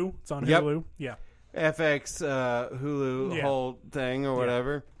Hulu. It's on Hulu. Yeah. FX Hulu whole thing or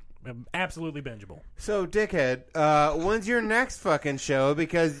whatever. Absolutely bingeable. So, dickhead, when's your next fucking show?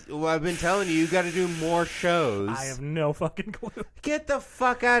 Because I've been telling you got to do more shows. I have no fucking clue. Get the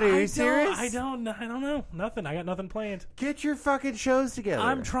fuck out of here. Are you serious? I don't know. Nothing. I got nothing planned. Get your fucking shows together.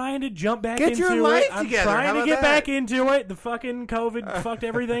 I'm trying to jump back into it. Get your life together. I'm trying to get back into it. The fucking COVID fucked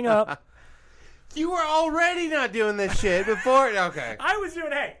everything up. You were already not doing this shit before. Okay. I was doing,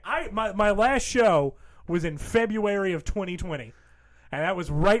 my last show was in February of 2020. And that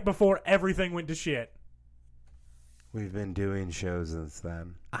was right before everything went to shit. We've been doing shows since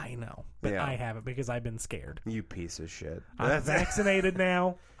then. I know. But I haven't because I've been scared. You piece of shit. I'm vaccinated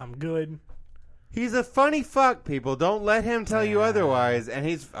now. I'm good. He's a funny fuck, people. Don't let him tell you otherwise. And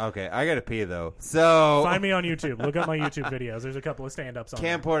he's... Okay, I gotta pee, though. So... Find me on YouTube. Look up my YouTube videos. There's a couple of stand-ups on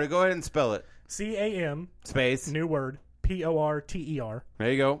Camporter. Go ahead and spell it. CAM... Space. New word. PORTER.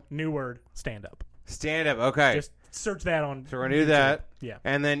 There you go. New word. Stand-up. Stand-up. Okay. Just search that on So we're going to do that. Yeah.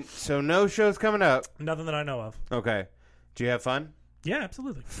 And then... So no shows coming up. Nothing that I know of. Okay. Do you have fun? Yeah,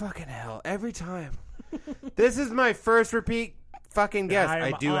 absolutely. Fucking hell. Every time. This is my first repeat fucking guess.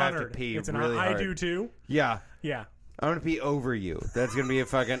 I do honored. Have to pee it's really hard. I do too. Yeah. Yeah. I'm going to pee over you. That's going to be a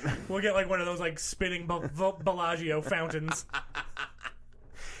fucking... We'll get like one of those like spinning Bellagio fountains.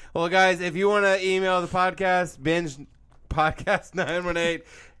 Well, guys, if you want to email the podcast, binge podcast918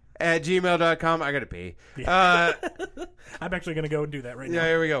 at gmail.com. I got to pee. Yeah. I'm actually going to go and do that right now. Yeah,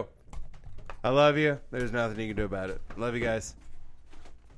 here we go. I love you. There's nothing you can do about it. Love you guys.